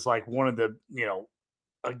up as like one of the,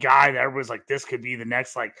 a guy that everybody's like, this could be the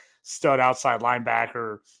next like stud outside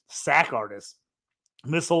linebacker sack artist.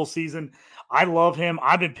 this whole season. I love him.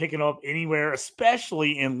 I've been picking up anywhere,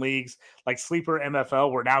 especially in leagues like Sleeper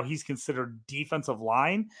MFL, where now he's considered defensive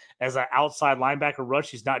line as an outside linebacker rush.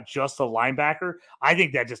 He's not just a linebacker. I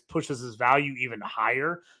think that just pushes his value even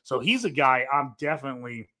higher. So he's a guy I'm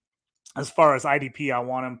definitely, as far as IDP, I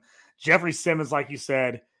want him. Jeffrey Simmons, like you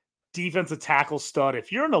said, defensive tackle stud.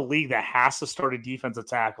 If you're in a league that has to start a defensive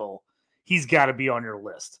tackle, he's got to be on your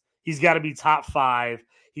list. He's got to be top 5.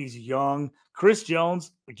 He's young. Chris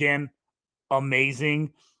Jones, again,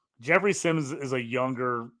 amazing. Jeffrey Simmons is a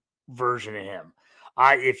younger version of him.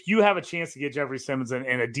 If you have a chance to get Jeffrey Simmons in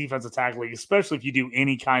a defensive tackle league, especially if you do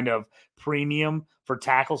any kind of premium for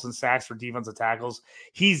tackles and sacks for defensive tackles,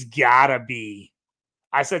 he's got to be.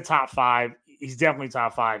 I said top 5. He's definitely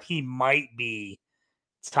top 5. He might be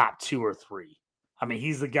top 2 or 3. I mean,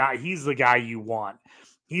 he's the guy. He's the guy you want.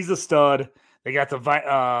 He's a stud. They got the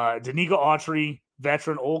Danico Autry,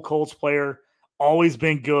 veteran, old Colts player, always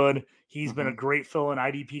been good. He's been a great fill-in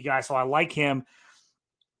IDP guy, so I like him.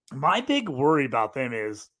 My big worry about them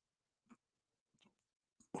is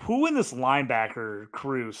who in this linebacker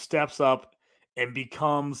crew steps up and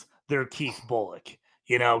becomes their Keith Bullock.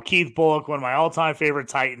 You know, Keith Bullock, one of my all-time favorite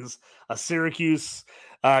Titans, a Syracuse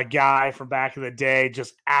guy from back in the day.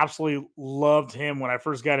 Just absolutely loved him when I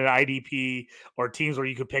first got an IDP or teams where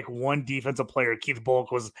you could pick one defensive player. Keith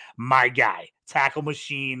Bullock was my guy. Tackle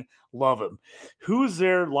machine. Love him. Who's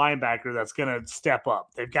their linebacker that's going to step up?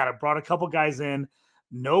 They've brought a couple guys in.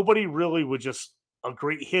 Nobody really with just a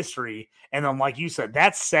great history. And then, like you said,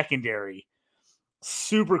 that secondary,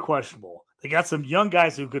 super questionable. They got some young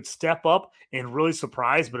guys who could step up and really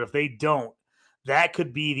surprise, but if they don't, that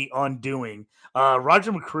could be the undoing.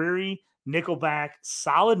 Roger McCreary, nickelback,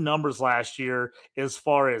 solid numbers last year as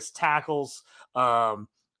far as tackles,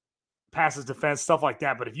 passes defense, stuff like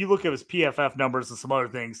that. But if you look at his PFF numbers and some other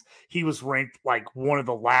things, he was ranked like one of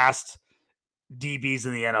the last DBs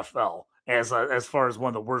in the NFL as far as one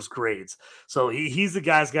of the worst grades. So he's the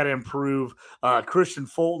guy's got to improve. Christian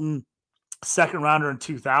Fulton, second rounder in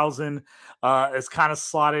 2000, is kind of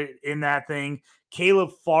slotted in that thing.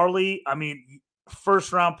 Caleb Farley, I mean,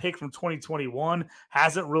 first round pick from 2021,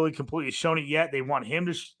 hasn't really completely shown it yet. They want him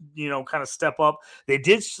to, kind of step up. They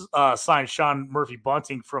did sign Sean Murphy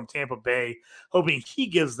Bunting from Tampa Bay, hoping he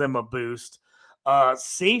gives them a boost.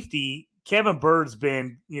 Safety, Kevin Byrd's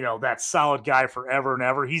been, that solid guy forever and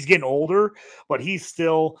ever. He's getting older, but he's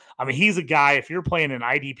still, he's a guy, if you're playing an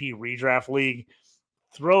IDP redraft league,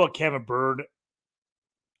 throw a Kevin Byrd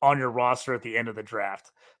on your roster at the end of the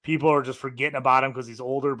draft. People are just forgetting about him because he's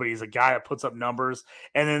older, but he's a guy that puts up numbers.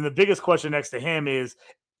 And then the biggest question next to him is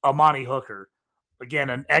Amani Hooker. Again,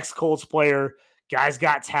 an ex-Colts player. Guy's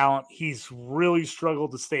got talent. He's really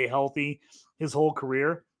struggled to stay healthy his whole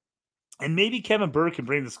career. And maybe Kevin Byrd can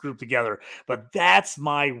bring this group together. But that's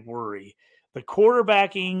my worry. The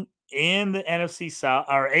quarterbacking in the NFC South,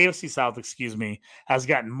 or AFC South, has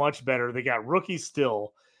gotten much better. They got rookies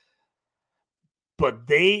still. But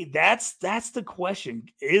that's the question.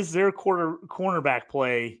 Is their cornerback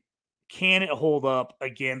play, can it hold up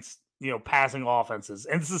against, passing offenses?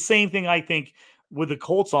 And it's the same thing, I think, with the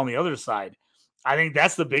Colts on the other side. I think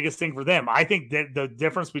that's the biggest thing for them. I think that the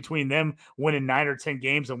difference between them winning 9 or 10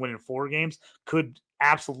 games and winning 4 games could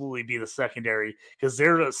absolutely be the secondary, because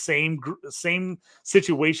they're the same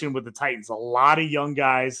situation with the Titans. A lot of young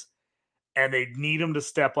guys, and they need them to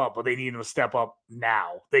step up, but they need them to step up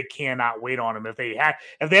now. They cannot wait on them. If they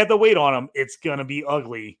have to wait on them, it's going to be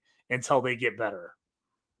ugly until they get better.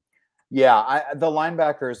 Yeah, the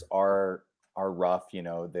linebackers are rough.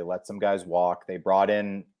 They let some guys walk. They brought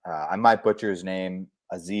in, I might butcher his name,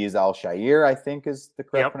 Azeez Al-Shaair, I think is the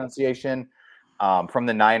correct pronunciation, from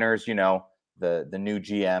the Niners. The new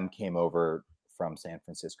GM came over from San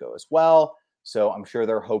Francisco as well. So I'm sure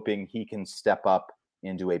they're hoping he can step up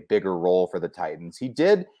into a bigger role for the Titans. He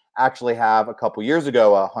did actually have a couple years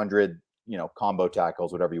ago 100, combo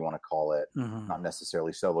tackles, whatever you want to call it. Mm-hmm. Not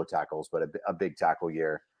necessarily solo tackles, but a big tackle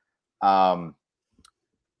year. But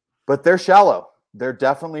they're shallow. They're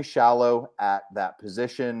definitely shallow at that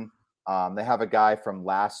position. They have a guy from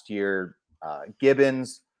last year,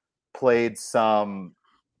 Gibbons, played some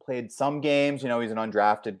games. He's an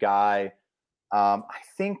undrafted guy. I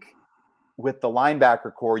think with the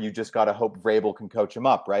linebacker core, you just got to hope Vrabel can coach him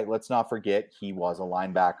up, right? Let's not forget he was a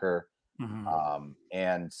linebacker. Mm-hmm.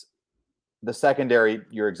 And the secondary,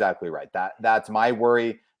 you're exactly right. That's my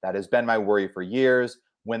worry. That has been my worry for years.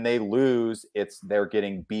 When they lose, they're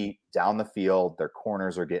getting beat down the field. Their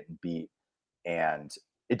corners are getting beat. And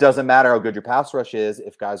it doesn't matter how good your pass rush is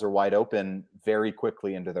if guys are wide open very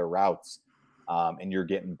quickly into their routes, and you're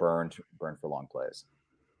getting burned for long plays.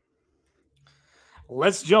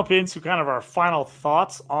 Let's jump into kind of our final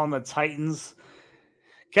thoughts on the Titans.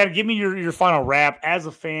 Kind of give me your final wrap as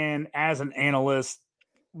a fan, as an analyst.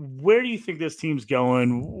 Where do you think this team's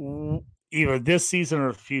going, either this season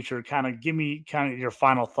or the future? Kind of give me kind of your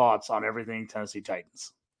final thoughts on everything Tennessee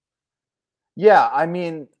Titans. Yeah, I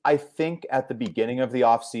mean, I think at the beginning of the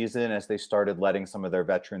offseason, as they started letting some of their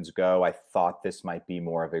veterans go, I thought this might be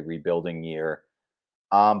more of a rebuilding year.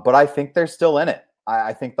 But I think they're still in it.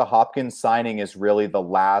 I think the Hopkins signing is really the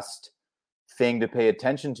last thing to pay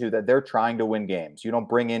attention to, that they're trying to win games. You don't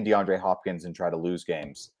bring in DeAndre Hopkins and try to lose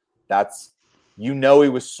games. That's, he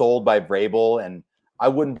was sold by Vrabel, and I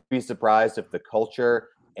wouldn't be surprised if the culture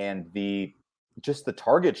and the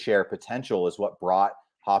target share potential is what brought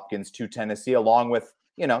Hopkins to Tennessee, along with,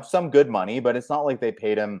 some good money, but it's not like they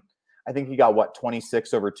paid him. I think he got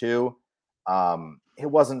 26 over 2. It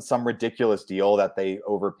wasn't some ridiculous deal that they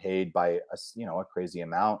overpaid by a crazy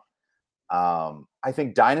amount. I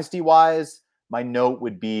think dynasty wise, my note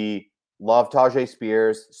would be love Tajay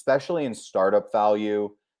Spears, especially in startup value.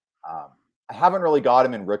 I haven't really got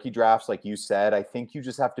him in rookie drafts, like you said. I think you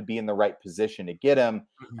just have to be in the right position to get him.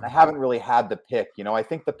 And I haven't really had the pick. I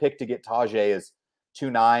think the pick to get Tajay is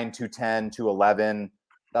 2.9, 2.10, 2.11.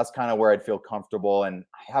 That's kind of where I'd feel comfortable. And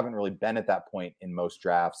I haven't really been at that point in most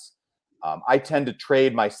drafts. I tend to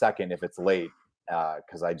trade my second if it's late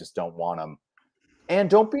because I just don't want him. And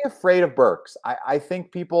don't be afraid of Burks. I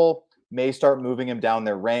think people may start moving him down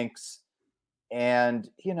their ranks. And,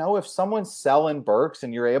 if someone's selling Burks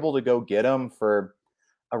and you're able to go get him for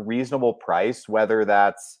a reasonable price, whether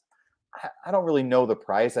that's, I don't really know the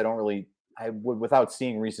price. Without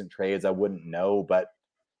seeing recent trades, I wouldn't know. But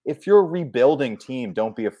if you're a rebuilding team,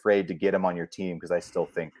 don't be afraid to get him on your team, because I still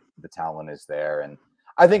think the talent is there. And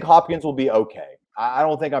I think Hopkins will be okay. I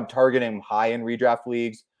don't think I'm targeting him high in redraft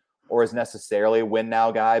leagues or is necessarily a win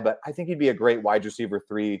now guy, but I think he'd be a great wide receiver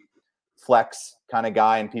 3 flex kind of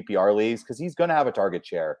guy in PPR leagues, because he's going to have a target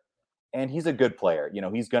share and he's a good player.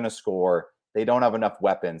 He's going to score. They don't have enough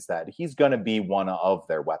weapons that he's going to be one of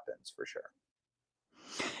their weapons for sure.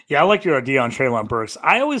 Yeah, I like your idea on Treylon Burks.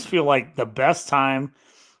 I always feel like the best time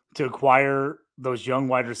to acquire those young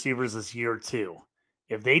wide receivers is year 2.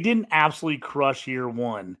 If they didn't absolutely crush year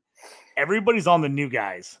 1, everybody's on the new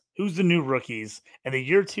guys. Who's the new rookies? And the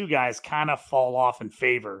year 2 guys kind of fall off in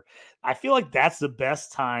favor. I feel like that's the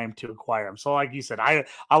best time to acquire them. So like you said, I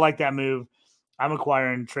like that move. I'm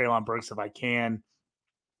acquiring Treylon Burks if I can.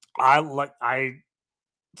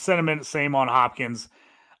 Sentiment same on Hopkins.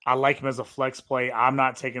 I like him as a flex play. I'm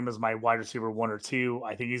not taking him as my wide receiver 1 or 2.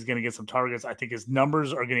 I think he's going to get some targets. I think his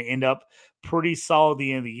numbers are going to end up pretty solid at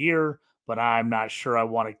the end of the year, but I'm not sure I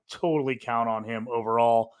want to totally count on him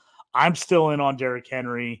overall. I'm still in on Derrick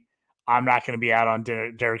Henry. I'm not going to be out on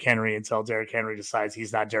Derrick Henry until Derrick Henry decides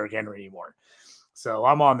he's not Derrick Henry anymore. So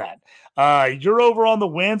I'm on that. You're over on the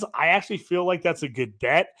wins. I actually feel like that's a good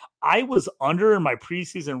bet. I was under in my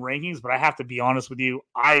preseason rankings, but I have to be honest with you,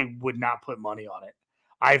 I would not put money on it.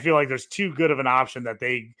 I feel like there's too good of an option that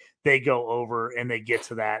they go over and they get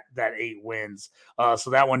to that 8 wins. So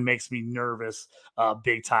that one makes me nervous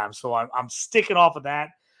big time. So I'm sticking off of that.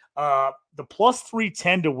 The plus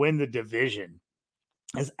 310 to win the division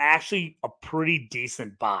is actually a pretty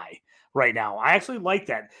decent buy right now. I actually like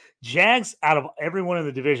that. Jags, out of everyone in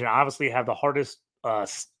the division, obviously have the hardest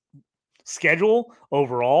schedule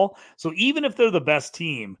overall. So even if they're the best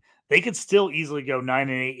team, they could still easily go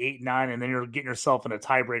 9-8, 8-9, and then you're getting yourself in a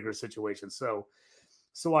tiebreaker situation. So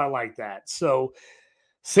I like that. So,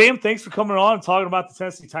 Sam, thanks for coming on and talking about the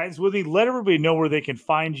Tennessee Titans with me. Let everybody know where they can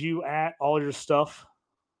find you at, all your stuff.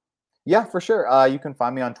 Yeah, for sure. You can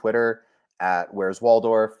find me on Twitter at Where's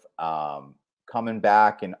Waldorf. Coming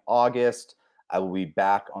back in August, I will be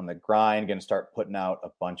back on the grind, going to start putting out a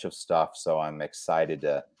bunch of stuff. So I'm excited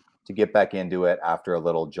to get back into it after a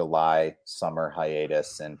little July summer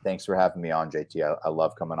hiatus. And thanks for having me on, JT. I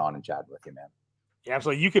love coming on and chatting with you, man. Yeah,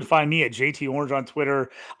 absolutely. You can find me at JT Orange on Twitter.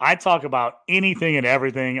 I talk about anything and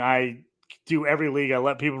everything. I do every league. I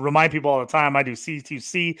remind people all the time. I do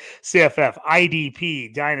C2C, CFF,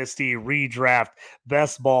 IDP, Dynasty, Redraft,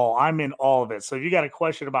 Best Ball. I'm in all of it. So if you got a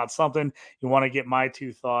question about something, you want to get my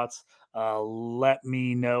 2 thoughts, let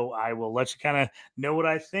me know. I will let you kind of know what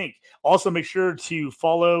I think. Also, make sure to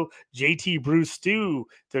follow JT Brew Stew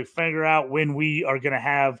to figure out when we are going to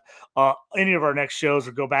have any of our next shows,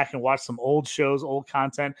 or go back and watch some old shows, old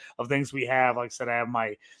content of things we have. Like I said, I have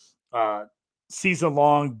my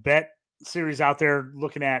season-long bet series out there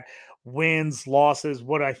looking at wins, losses,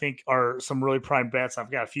 what I think are some really prime bets.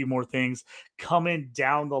 I've got a few more things coming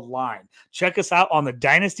down the line. Check us out on the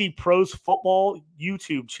Dynasty Pros Football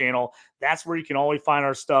YouTube channel. That's where you can always find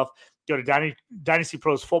our stuff. Go to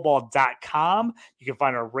dynastyprosfootball.com. You can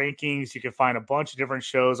find our rankings. You can find a bunch of different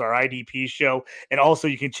shows, our IDP show. And also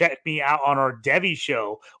you can check me out on our Devy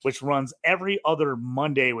show, which runs every other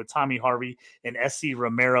Monday with Tommy Harvey and SC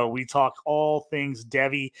Romero. We talk all things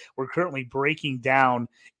Devy. We're currently breaking down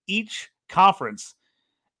each conference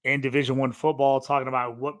in Division I football, talking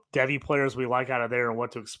about what Devy players we like out of there and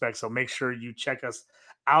what to expect. So make sure you check us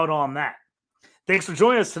out on that. Thanks for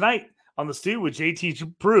joining us tonight on The Stew with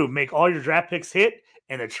JT Brew. Make all your draft picks hit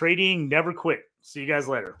and the trading never quit. See you guys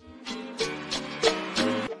later.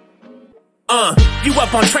 You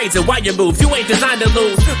up on trades and wire moves, you ain't designed to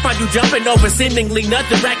lose. Find you jumping over seemingly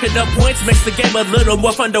nothing, racking up points, makes the game a little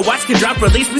more fun to watch. Can drop release.